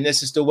 And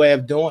this is the way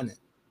of doing it.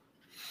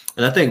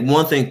 And I think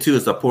one thing too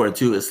is important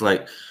too. It's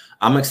like,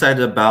 I'm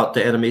excited about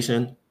the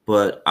animation,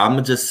 but I'm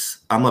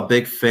a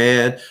big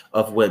fan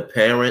of when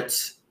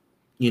parents,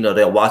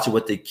 they'll watch it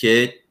with their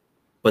kid,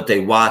 but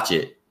they watch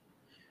it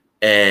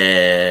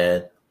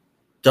and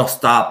they'll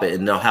stop it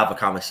and they'll have a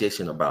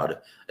conversation about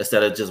it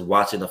instead of just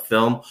watching a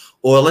film.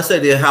 Or let's say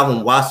they have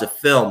them watch the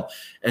film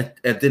and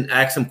then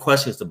ask them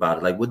questions about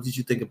it. Like, what did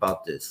you think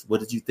about this?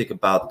 What did you think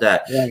about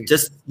that? Right.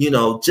 Just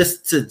enrich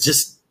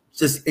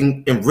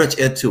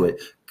into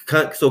it.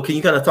 So can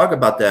you kind of talk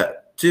about that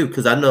too?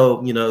 Because I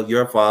know,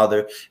 you're a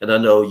father, and I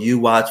know you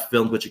watch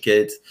films with your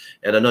kids,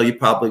 and I know you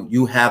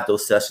have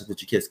those sessions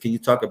with your kids. Can you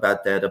talk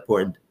about that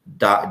important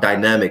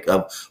dynamic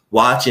of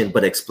watching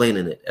but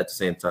explaining it at the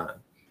same time?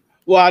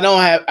 Well, I don't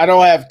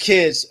have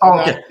kids.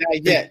 Okay.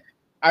 Not yet.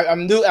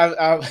 I'm new.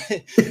 I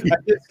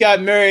just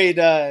got married.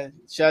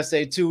 Should I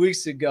say 2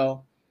 weeks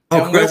ago?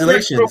 Oh,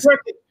 congratulations!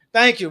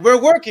 Thank you.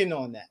 We're working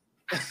on that.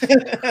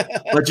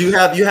 But you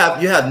have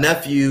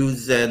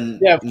nephews and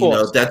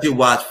that do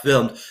watch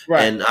films,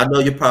 right? And I know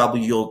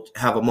you'll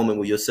have a moment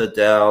where you'll sit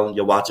down,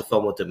 you'll watch a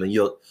film with them, and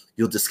you'll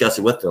discuss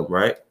it with them,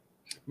 right?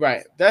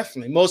 Right,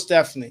 definitely, most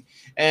definitely,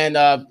 and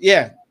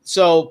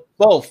so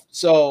both.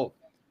 So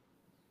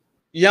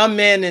young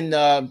men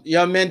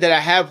that I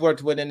have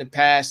worked with in the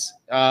past.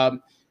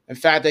 In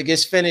fact, I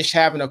just finished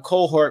having a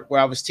cohort where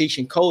I was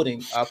teaching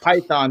coding,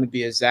 Python to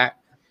be exact,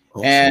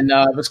 and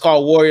it was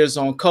called Warriors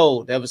on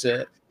Code. That was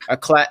a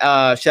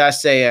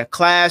class, a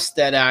class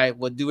that I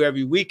would do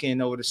every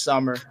weekend over the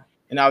summer,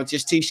 and I would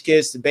just teach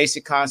kids the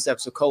basic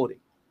concepts of coding.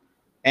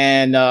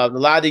 And a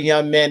lot of the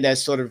young men that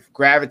sort of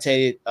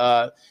gravitated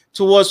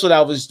towards what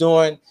I was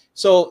doing.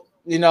 So,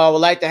 I would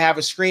like to have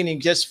a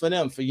screening just for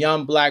them, for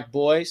young Black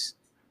boys,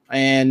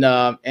 and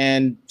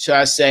should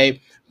I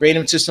say, bring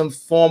them to some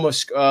form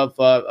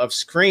of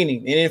screening.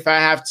 And if I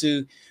have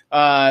to,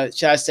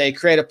 should I say,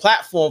 create a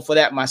platform for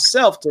that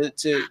myself to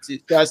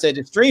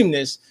stream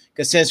this.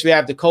 Because since we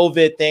have the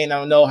COVID thing, I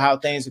don't know how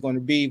things are going to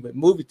be with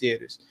movie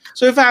theaters.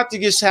 So if I have to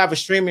just have a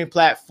streaming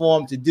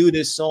platform to do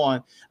this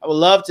on, I would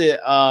love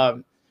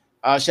to,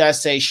 should I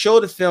say, show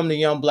the film to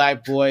young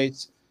Black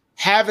boys,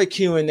 have a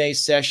Q&A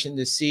session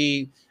to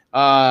see,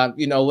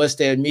 what's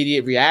their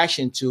immediate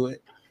reaction to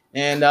it,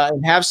 and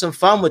have some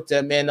fun with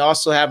them, and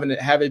also have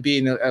it be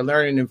in a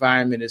learning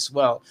environment as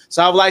well.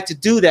 So I would like to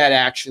do that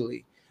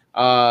actually.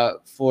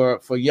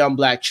 For young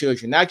Black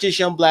children, not just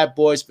young Black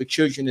boys, but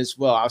children as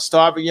well. I'll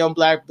start with young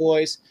Black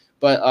boys,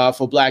 but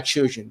for Black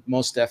children,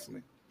 most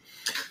definitely.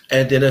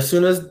 And then as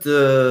soon as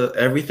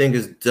everything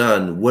is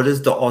done, what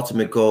is the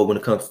ultimate goal when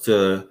it comes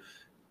to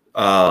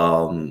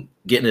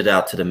getting it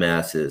out to the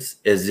masses?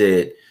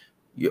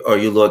 Are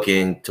you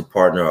looking to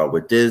partner up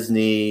with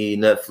Disney,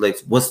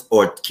 Netflix,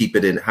 or keep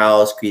it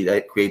in-house,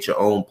 create your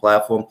own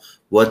platform?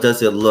 What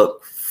does it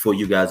look for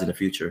you guys in the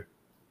future?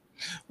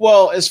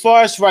 Well, as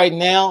far as right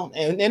now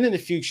and in the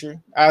future,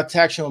 I'll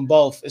touch on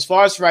both. As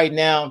far as right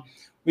now,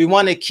 we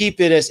want to keep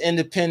it as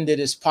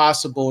independent as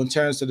possible in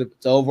terms of the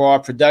overall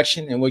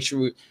production, in which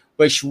we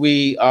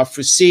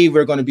foresee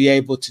we're going to be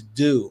able to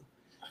do.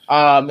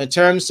 In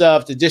terms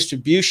of the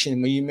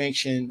distribution, when you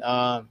mentioned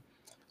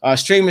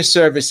streaming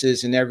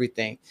services and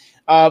everything.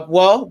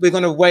 Well, we're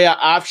going to weigh our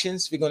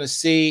options. We're going to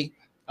see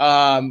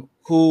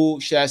who,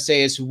 should I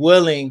say, is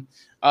willing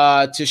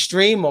to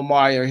stream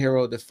Omari or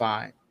Hero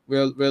Defined.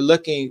 We're going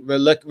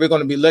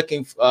to be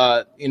looking,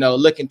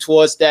 looking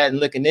towards that and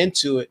looking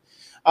into it.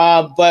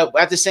 But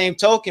at the same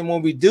token,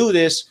 when we do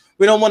this,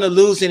 we don't want to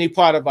lose any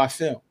part of our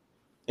film.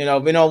 We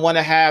don't want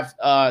to have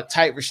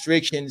tight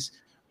restrictions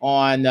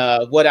on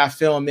what our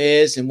film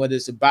is and what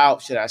it's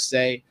about, should I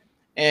say.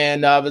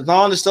 And as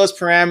long as those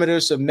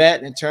parameters are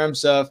met in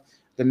terms of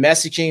the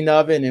messaging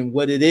of it and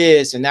what it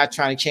is, and not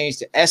trying to change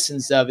the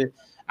essence of it,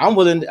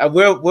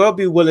 we'll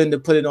be willing to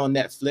put it on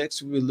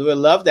Netflix. We'd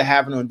love to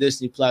have it on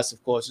Disney Plus,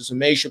 of course. It's some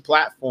major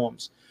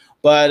platforms.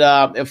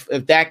 But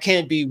if that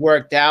can't be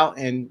worked out,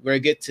 and we'll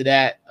get to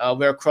that,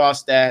 we're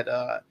across that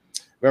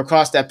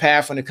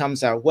path when it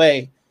comes our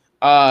way.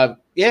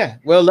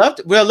 We'll love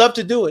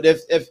to do it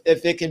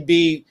if it can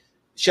be,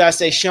 should I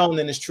say, shown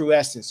in its true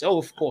essence. Oh,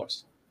 of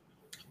course.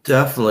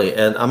 Definitely,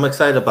 and I'm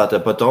excited about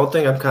that. But the only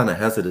thing I'm kind of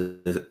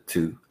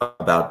hesitant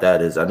about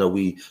that is, I know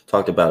we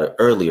talked about it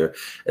earlier,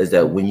 is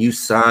that when you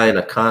sign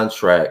a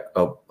contract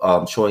of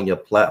showing your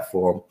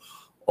platform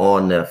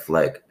on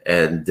Netflix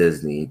and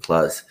Disney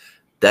Plus,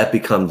 that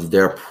becomes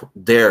their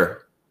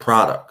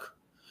product.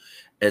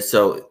 And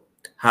so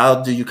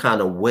how do you kind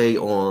of weigh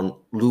on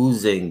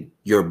losing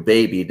your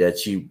baby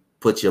that you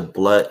put your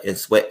blood and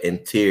sweat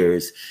and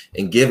tears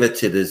and give it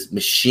to this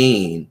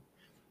machine,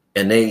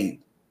 and they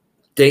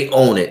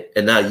own it,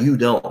 and now you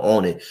don't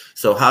own it?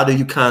 So how do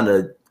you kind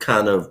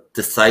of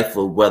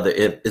decipher whether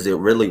is it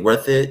really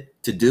worth it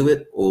to do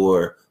it,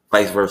 or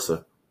vice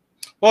versa?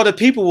 Well, the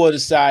people will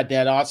decide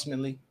that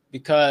ultimately,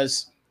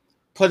 because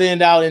putting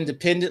it out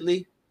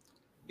independently,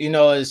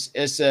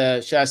 it's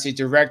a, should I say,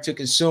 direct to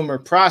consumer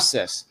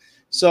process.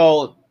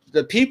 So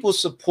the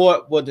people's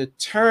support will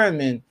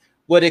determine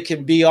what it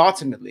can be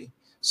ultimately.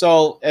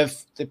 So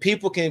if the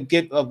people can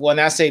get, when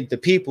I say the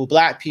people,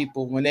 Black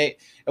people, if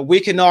we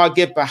can all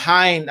get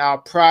behind our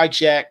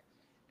project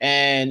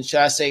and,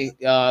 should I say,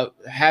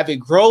 have it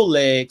grow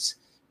legs,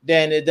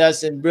 then it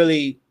doesn't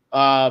really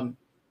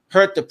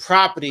hurt the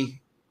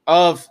property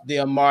of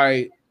the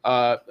Omari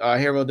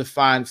Hero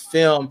Defined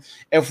film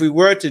if we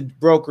were to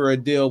broker a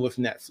deal with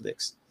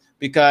Netflix,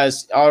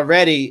 because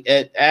already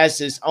it,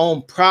 as its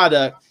own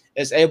product,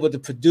 is able to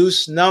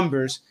produce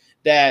numbers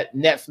that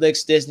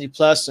Netflix, Disney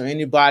Plus, or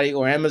anybody,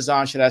 or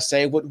Amazon, should I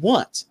say, would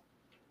want.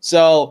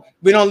 So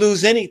we don't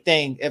lose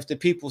anything if the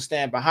people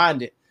stand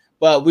behind it,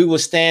 but we will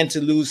stand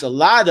to lose a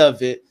lot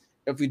of it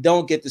if we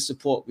don't get the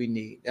support we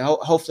need. And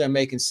hopefully I'm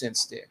making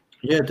sense there.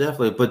 Yeah,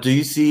 definitely. But do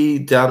you see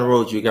down the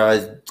road you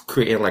guys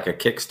creating like a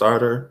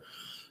Kickstarter?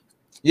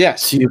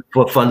 Yes.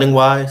 For funding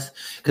wise?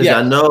 Because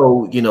I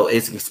know,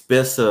 it's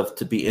expensive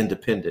to be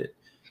independent,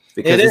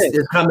 because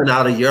it's coming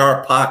out of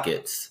your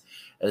pockets.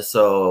 And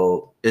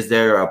so is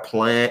there a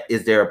plan?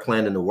 Is there a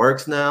plan in the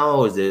works now?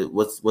 Or is it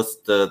what's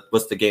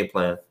the game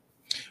plan?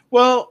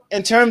 Well,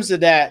 in terms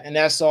of that, and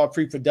that's all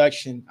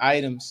pre-production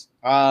items.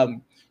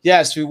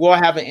 Yes, we will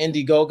have an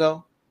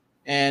Indiegogo,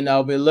 and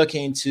we're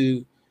looking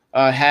to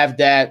have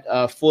that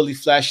fully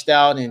fleshed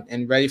out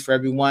and ready for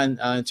everyone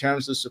in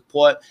terms of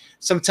support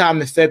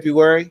sometime in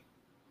February.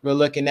 We're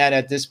looking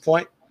at this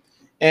point.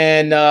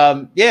 And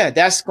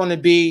that's going to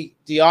be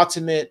the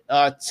ultimate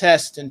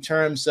test in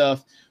terms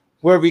of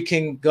where we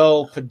can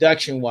go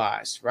production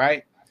wise,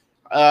 right?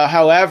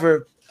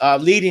 However,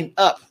 leading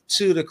up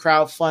to the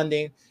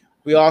crowdfunding,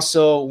 we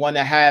also want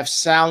to have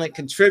silent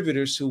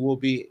contributors who will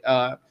be,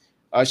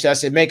 should I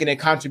say, making a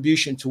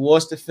contribution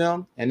towards the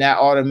film, and that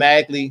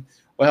automatically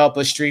will help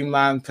us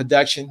streamline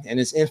production in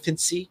its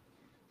infancy.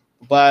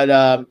 But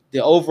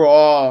the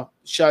overall,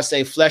 should I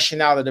say,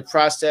 fleshing out of the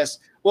process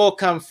will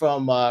come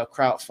from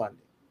crowdfunding.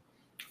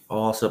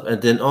 Awesome.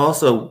 And then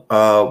also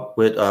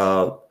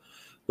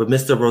with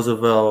Mr.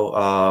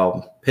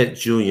 Roosevelt Pitt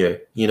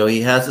Jr.,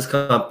 he has his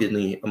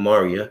company,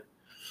 Amaria.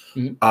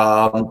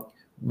 Mm-hmm.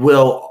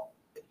 Will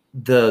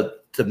the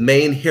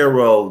main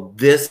hero,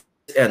 this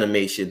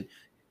animation,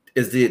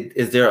 is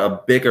there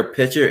a bigger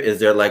picture? Is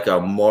there like a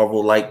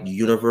Marvel-like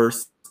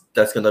universe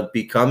that's going to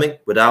be coming?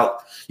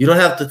 Without, you don't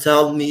have to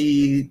tell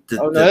me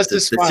the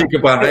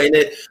secret behind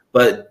it,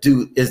 but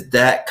is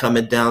that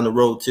coming down the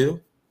road too?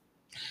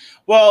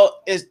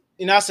 Well, it's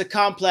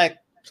a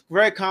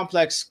very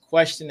complex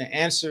question to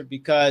answer,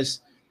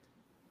 because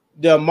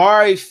the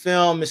Omari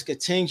film is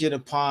contingent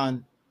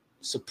upon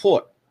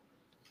support.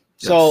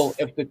 Yes. So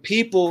if the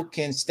people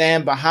can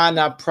stand behind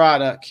our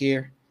product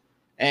here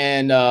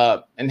and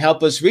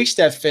help us reach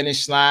that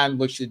finish line,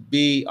 which would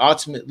be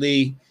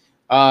ultimately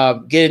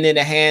getting in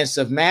the hands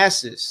of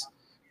masses,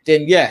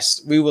 then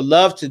yes, we would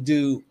love to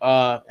do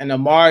an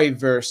Omari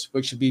verse,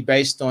 which would be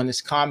based on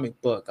this comic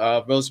book,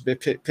 Roosevelt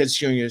Pitt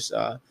Jr.'s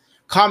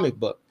comic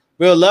book.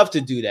 We would love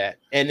to do that.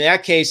 And in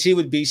that case, he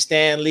would be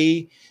Stan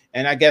Lee,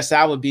 and I guess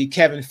I would be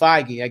Kevin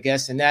Feige, I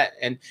guess, in that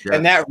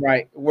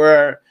right,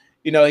 where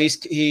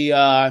he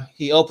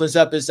opens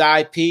up his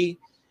IP,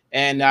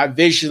 and I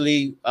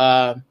visually,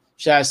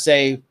 should I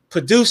say,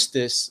 produce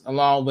this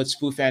along with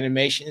Spoof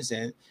Animations,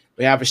 and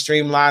We have a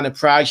streamline of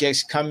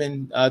projects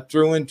coming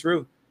through and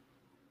through.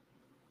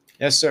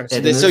 Yes, sir. So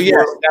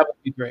yes, that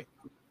would be great.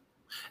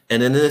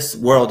 And in this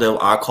world that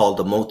I call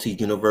the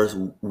multi-universe,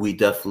 we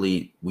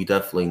definitely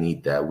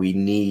need that. We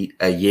need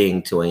a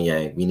yin to a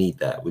yang. We need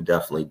that. We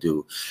definitely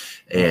do.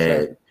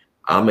 And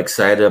I'm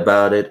excited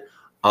about it.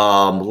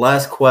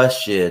 Last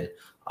question.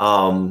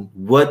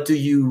 What do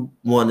you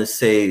want to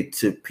say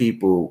to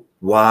people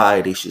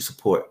why they should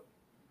support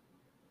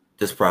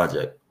this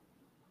project?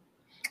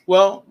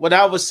 Well, what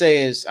I would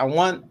say is I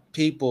want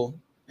people,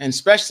 and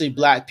especially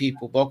Black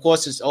people, but of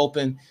course it's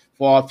open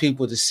for all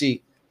people to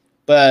see,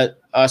 but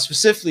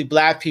specifically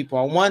Black people,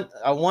 I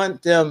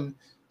want them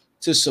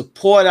to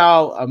support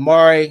our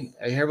Amari,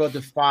 A Hero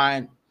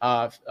Defined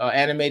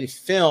animated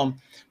film,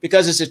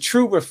 because it's a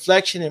true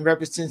reflection and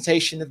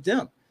representation of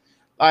them.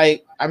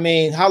 Like, I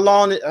mean, how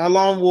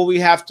long will we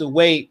have to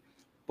wait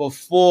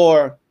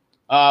before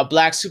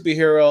black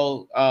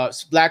superhero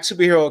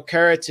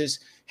characters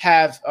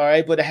are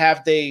able to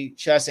have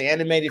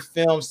animated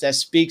films that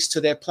speaks to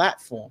their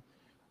platform?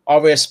 Are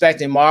we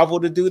expecting Marvel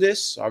to do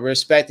this? Are we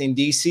expecting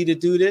DC to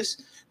do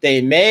this?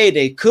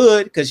 They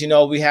could, because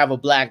we have a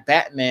Black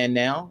Batman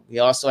now. We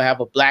also have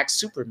a Black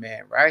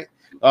Superman, right?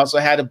 We also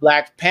had a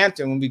Black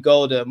Panther when we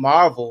go to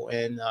Marvel,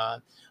 and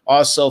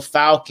also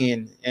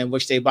Falcon, in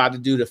which they about to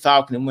do the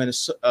Falcon and Winter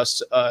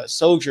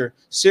Soldier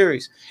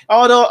series.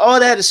 Although all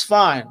that is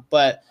fine,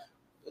 but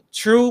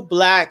true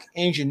Black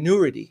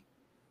ingenuity,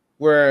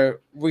 where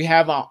we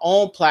have our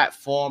own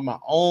platform, our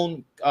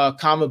own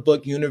comic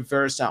book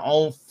universe, our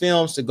own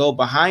films to go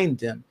behind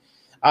them.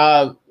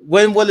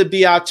 When will it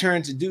be our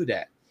turn to do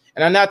that?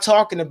 And I'm not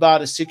talking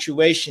about a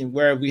situation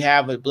where we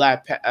have a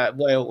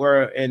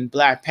where in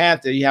Black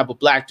Panther you have a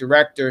Black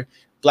director,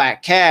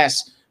 Black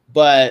cast,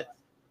 but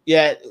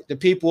yet the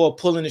people who are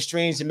pulling the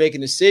strings and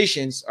making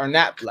decisions are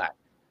not Black.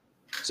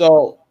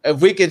 So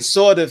if we can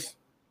sort of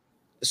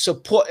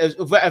support,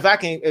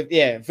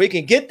 if we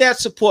can get that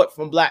support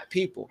from Black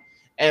people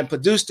and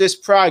produce this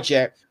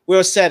project,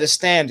 we'll set a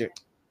standard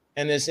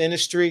in this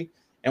industry,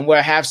 and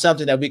we'll have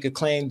something that we could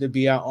claim to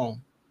be our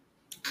own.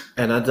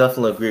 And I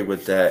definitely agree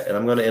with that. And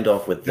I'm going to end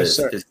off with this,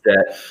 is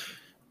that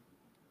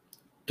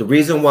the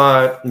reason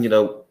why,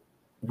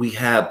 we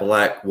have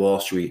Black Wall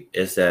Street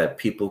is that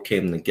people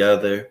came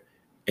together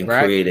and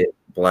created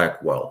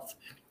Black wealth.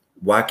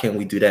 Why can't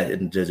we do that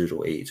in the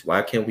digital age?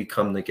 Why can't we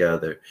come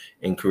together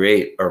and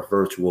create a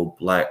virtual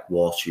Black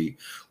Wall Street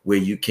where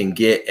you can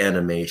get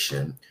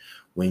animation,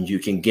 when you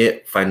can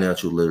get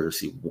financial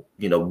literacy?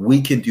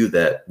 We can do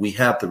that. We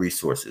have the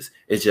resources.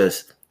 It's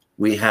just,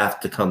 we have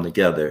to come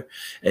together,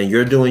 and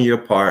you're doing your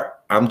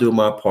part. I'm doing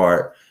my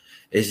part.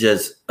 It's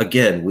just,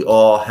 again, we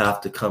all have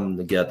to come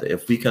together.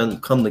 If we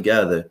can come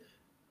together,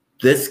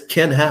 this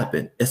can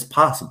happen. It's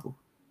possible.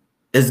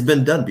 It's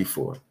been done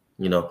before.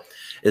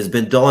 It's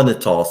been done in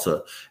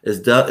Tulsa. It's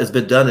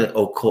been done in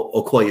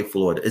Ocoee,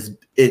 Florida.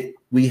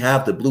 We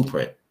have the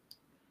blueprint.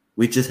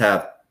 We just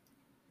have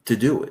to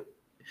do it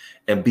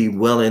and be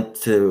willing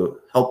to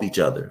help each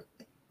other.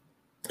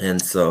 And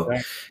so,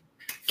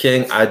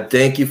 King, I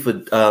thank you for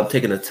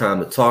taking the time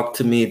to talk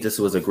to me. This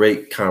was a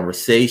great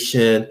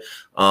conversation.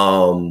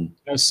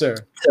 Yes, sir.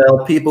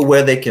 Tell people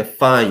where they can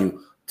find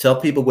you. Tell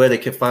people where they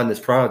can find this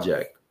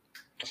project.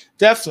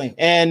 Definitely.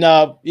 And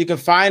you can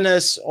find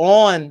us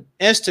on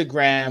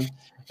Instagram,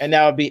 and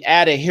that would be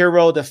at A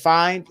Hero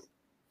Defined,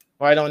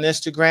 right on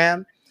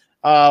Instagram.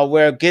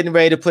 We're getting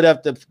ready to put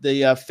up the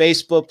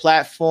Facebook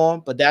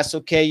platform, but that's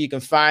okay. You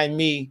can find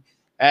me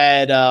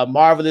at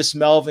Marvelous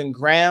Melvin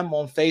Graham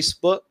on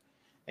Facebook.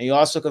 And you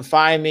also can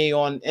find me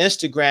on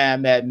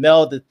Instagram at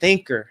Mel the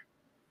Thinker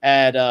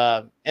at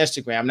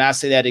Instagram. And I'll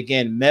say that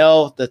again,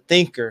 Mel the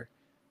Thinker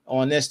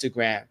on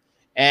Instagram.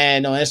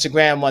 And on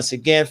Instagram, once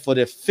again, for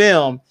the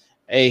film,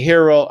 A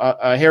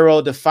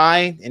Hero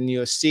Defined, and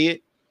you'll see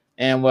it.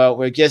 And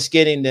we're just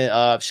getting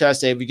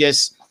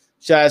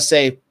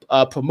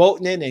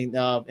promoting it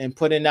and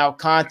putting out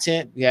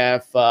content. We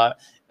have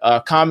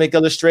comic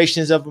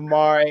illustrations of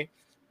Amari.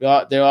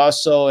 There's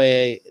also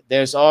a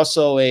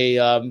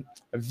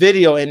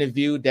video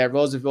interview that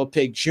Roosevelt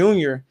Pig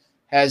Jr.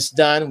 has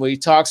done, where he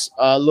talks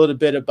a little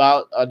bit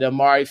about the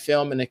Amari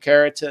film and the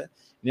character. And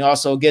he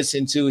also gets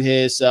into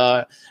his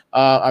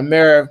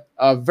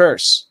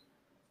Ameriverse,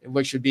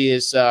 which would be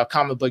his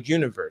comic book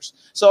universe.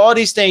 So all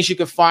these things you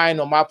can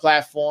find on my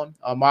platform,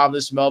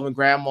 Marvelous Melvin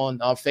Graham on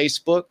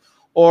Facebook,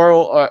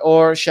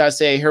 or should I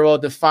say Hero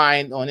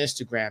Defined on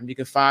Instagram. You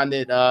can find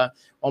it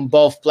on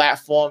both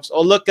platforms,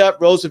 or look up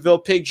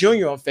Roosevelt Pig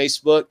Jr. on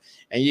Facebook,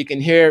 and you can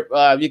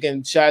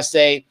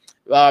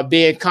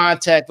be in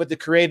contact with the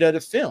creator of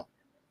the film.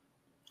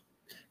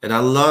 And I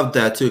love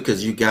that too,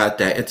 because you got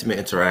that intimate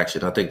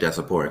interaction. I think that's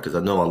important, because I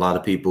know a lot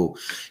of people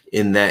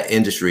in that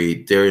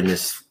industry, they're in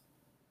this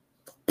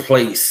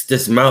place,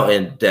 this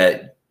mountain,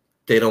 that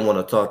they don't want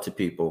to talk to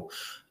people.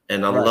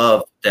 And I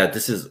love that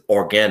this is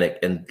organic.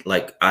 And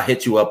like, I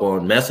hit you up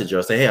on Messenger,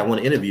 I say, hey, I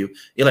want to interview.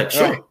 You're like,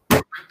 sure.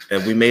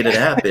 And we made it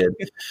happen.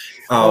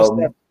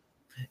 And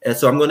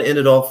so I'm going to end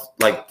it off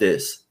like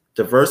this.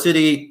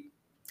 Diversity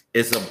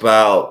is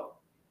about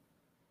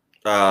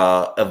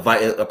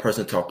invite a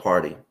person to a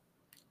party.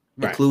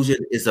 Right. Inclusion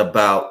is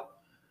about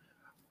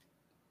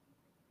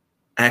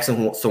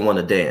asking someone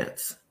to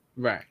dance.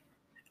 Right.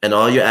 And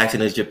all you're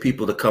asking is your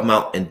people to come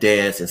out and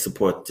dance and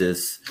support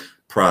this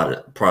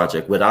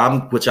project. Which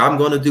I'm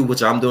going to do,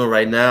 which I'm doing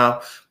right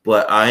now.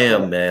 But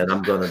I'm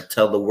going to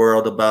tell the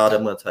world about it.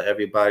 I'm going to tell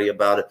everybody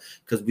about it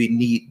because we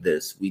need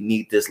this. We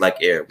need this like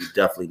air. We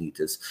definitely need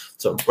this.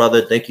 So,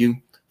 brother, thank you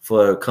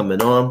for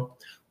coming on.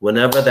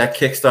 Whenever that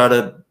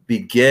Kickstarter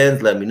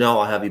begins, let me know.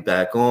 I'll have you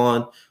back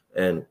on.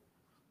 And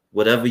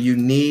whatever you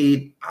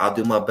need, I'll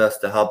do my best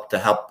to help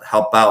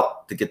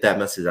out to get that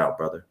message out,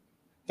 brother.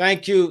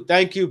 Thank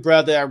you,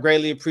 brother. I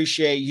greatly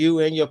appreciate you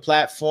and your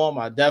platform.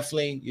 You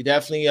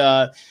definitely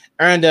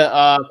earned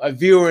a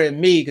viewer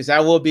in me because I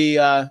will be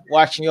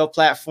watching your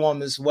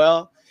platform as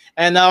well.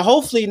 And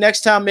hopefully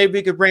next time maybe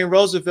we could bring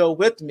Roosevelt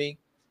with me,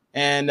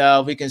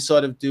 and we can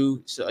sort of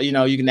do. So, you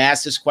know, you can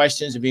ask us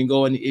questions and we can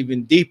go in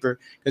even deeper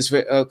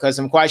because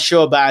I'm quite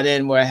sure by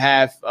then we'll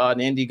have an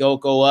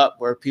Indiegogo up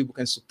where people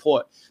can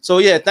support. So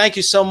yeah, thank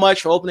you so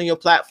much for opening your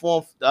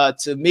platform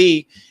to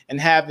me and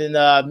having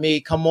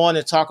me come on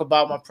and talk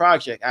about my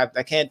project.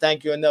 I can't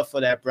thank you enough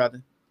for that,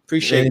 brother.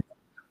 Appreciate it.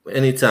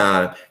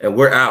 Anytime. And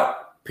we're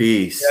out.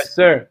 Peace. Yes,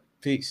 sir.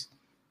 Peace.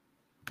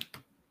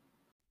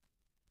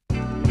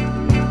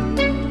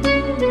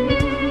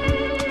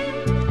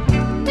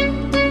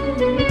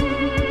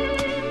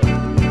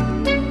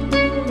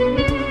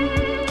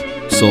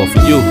 It's all for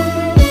you.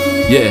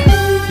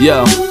 Yeah,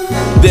 yo.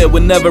 There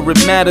whenever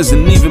it matters,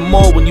 and even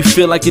more when you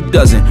feel like it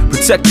doesn't.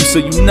 Protect you so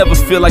you never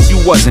feel like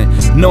you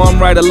wasn't. Know I'm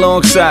right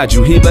alongside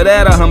you. Either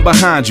that or I'm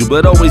behind you,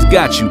 but always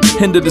got you.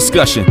 End of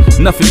discussion,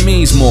 nothing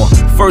means more.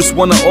 First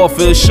one to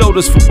offer is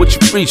shoulders for what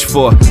you reach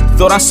for.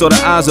 Thought I saw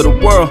the eyes of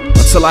the world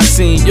until I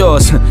seen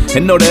yours.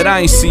 And know that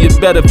I ain't see a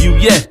better view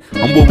yet.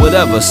 I'm with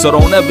whatever, so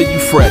don't ever you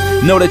fret.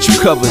 Know that you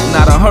covered,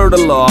 not a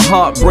hurdle or a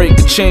heartbreak.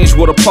 A change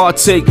what a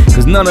partake,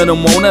 cause none of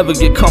them won't ever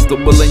get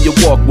comfortable in your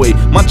walkway.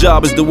 My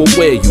job is to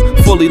aware you,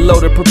 fully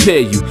loaded, prepare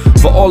you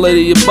for all of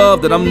the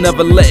above that I'm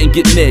never letting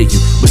get near you.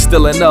 But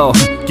still in all,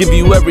 give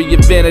you every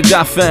advantage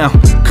I found.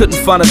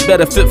 Couldn't find a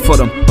better fit for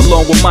them,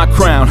 along with my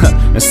crown.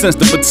 And since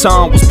the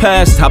baton was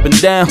passed, I've been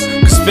down.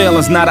 Cause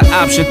failing's not an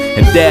option,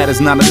 and dad is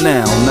not a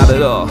noun, not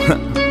at all.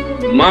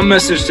 My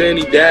message to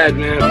any dad,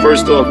 man,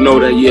 first off, know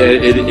that, yeah,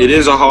 it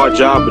is a hard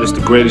job, but it's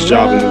the greatest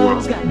job in the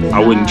world.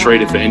 I wouldn't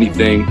trade it for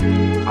anything.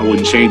 I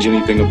wouldn't change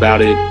anything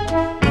about it.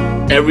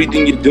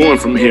 Everything you're doing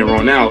from here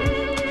on out,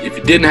 if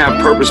it didn't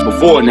have purpose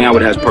before, now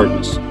it has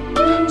purpose.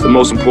 It's the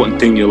most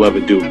important thing you'll ever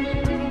do.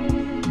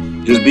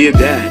 Just be a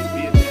dad.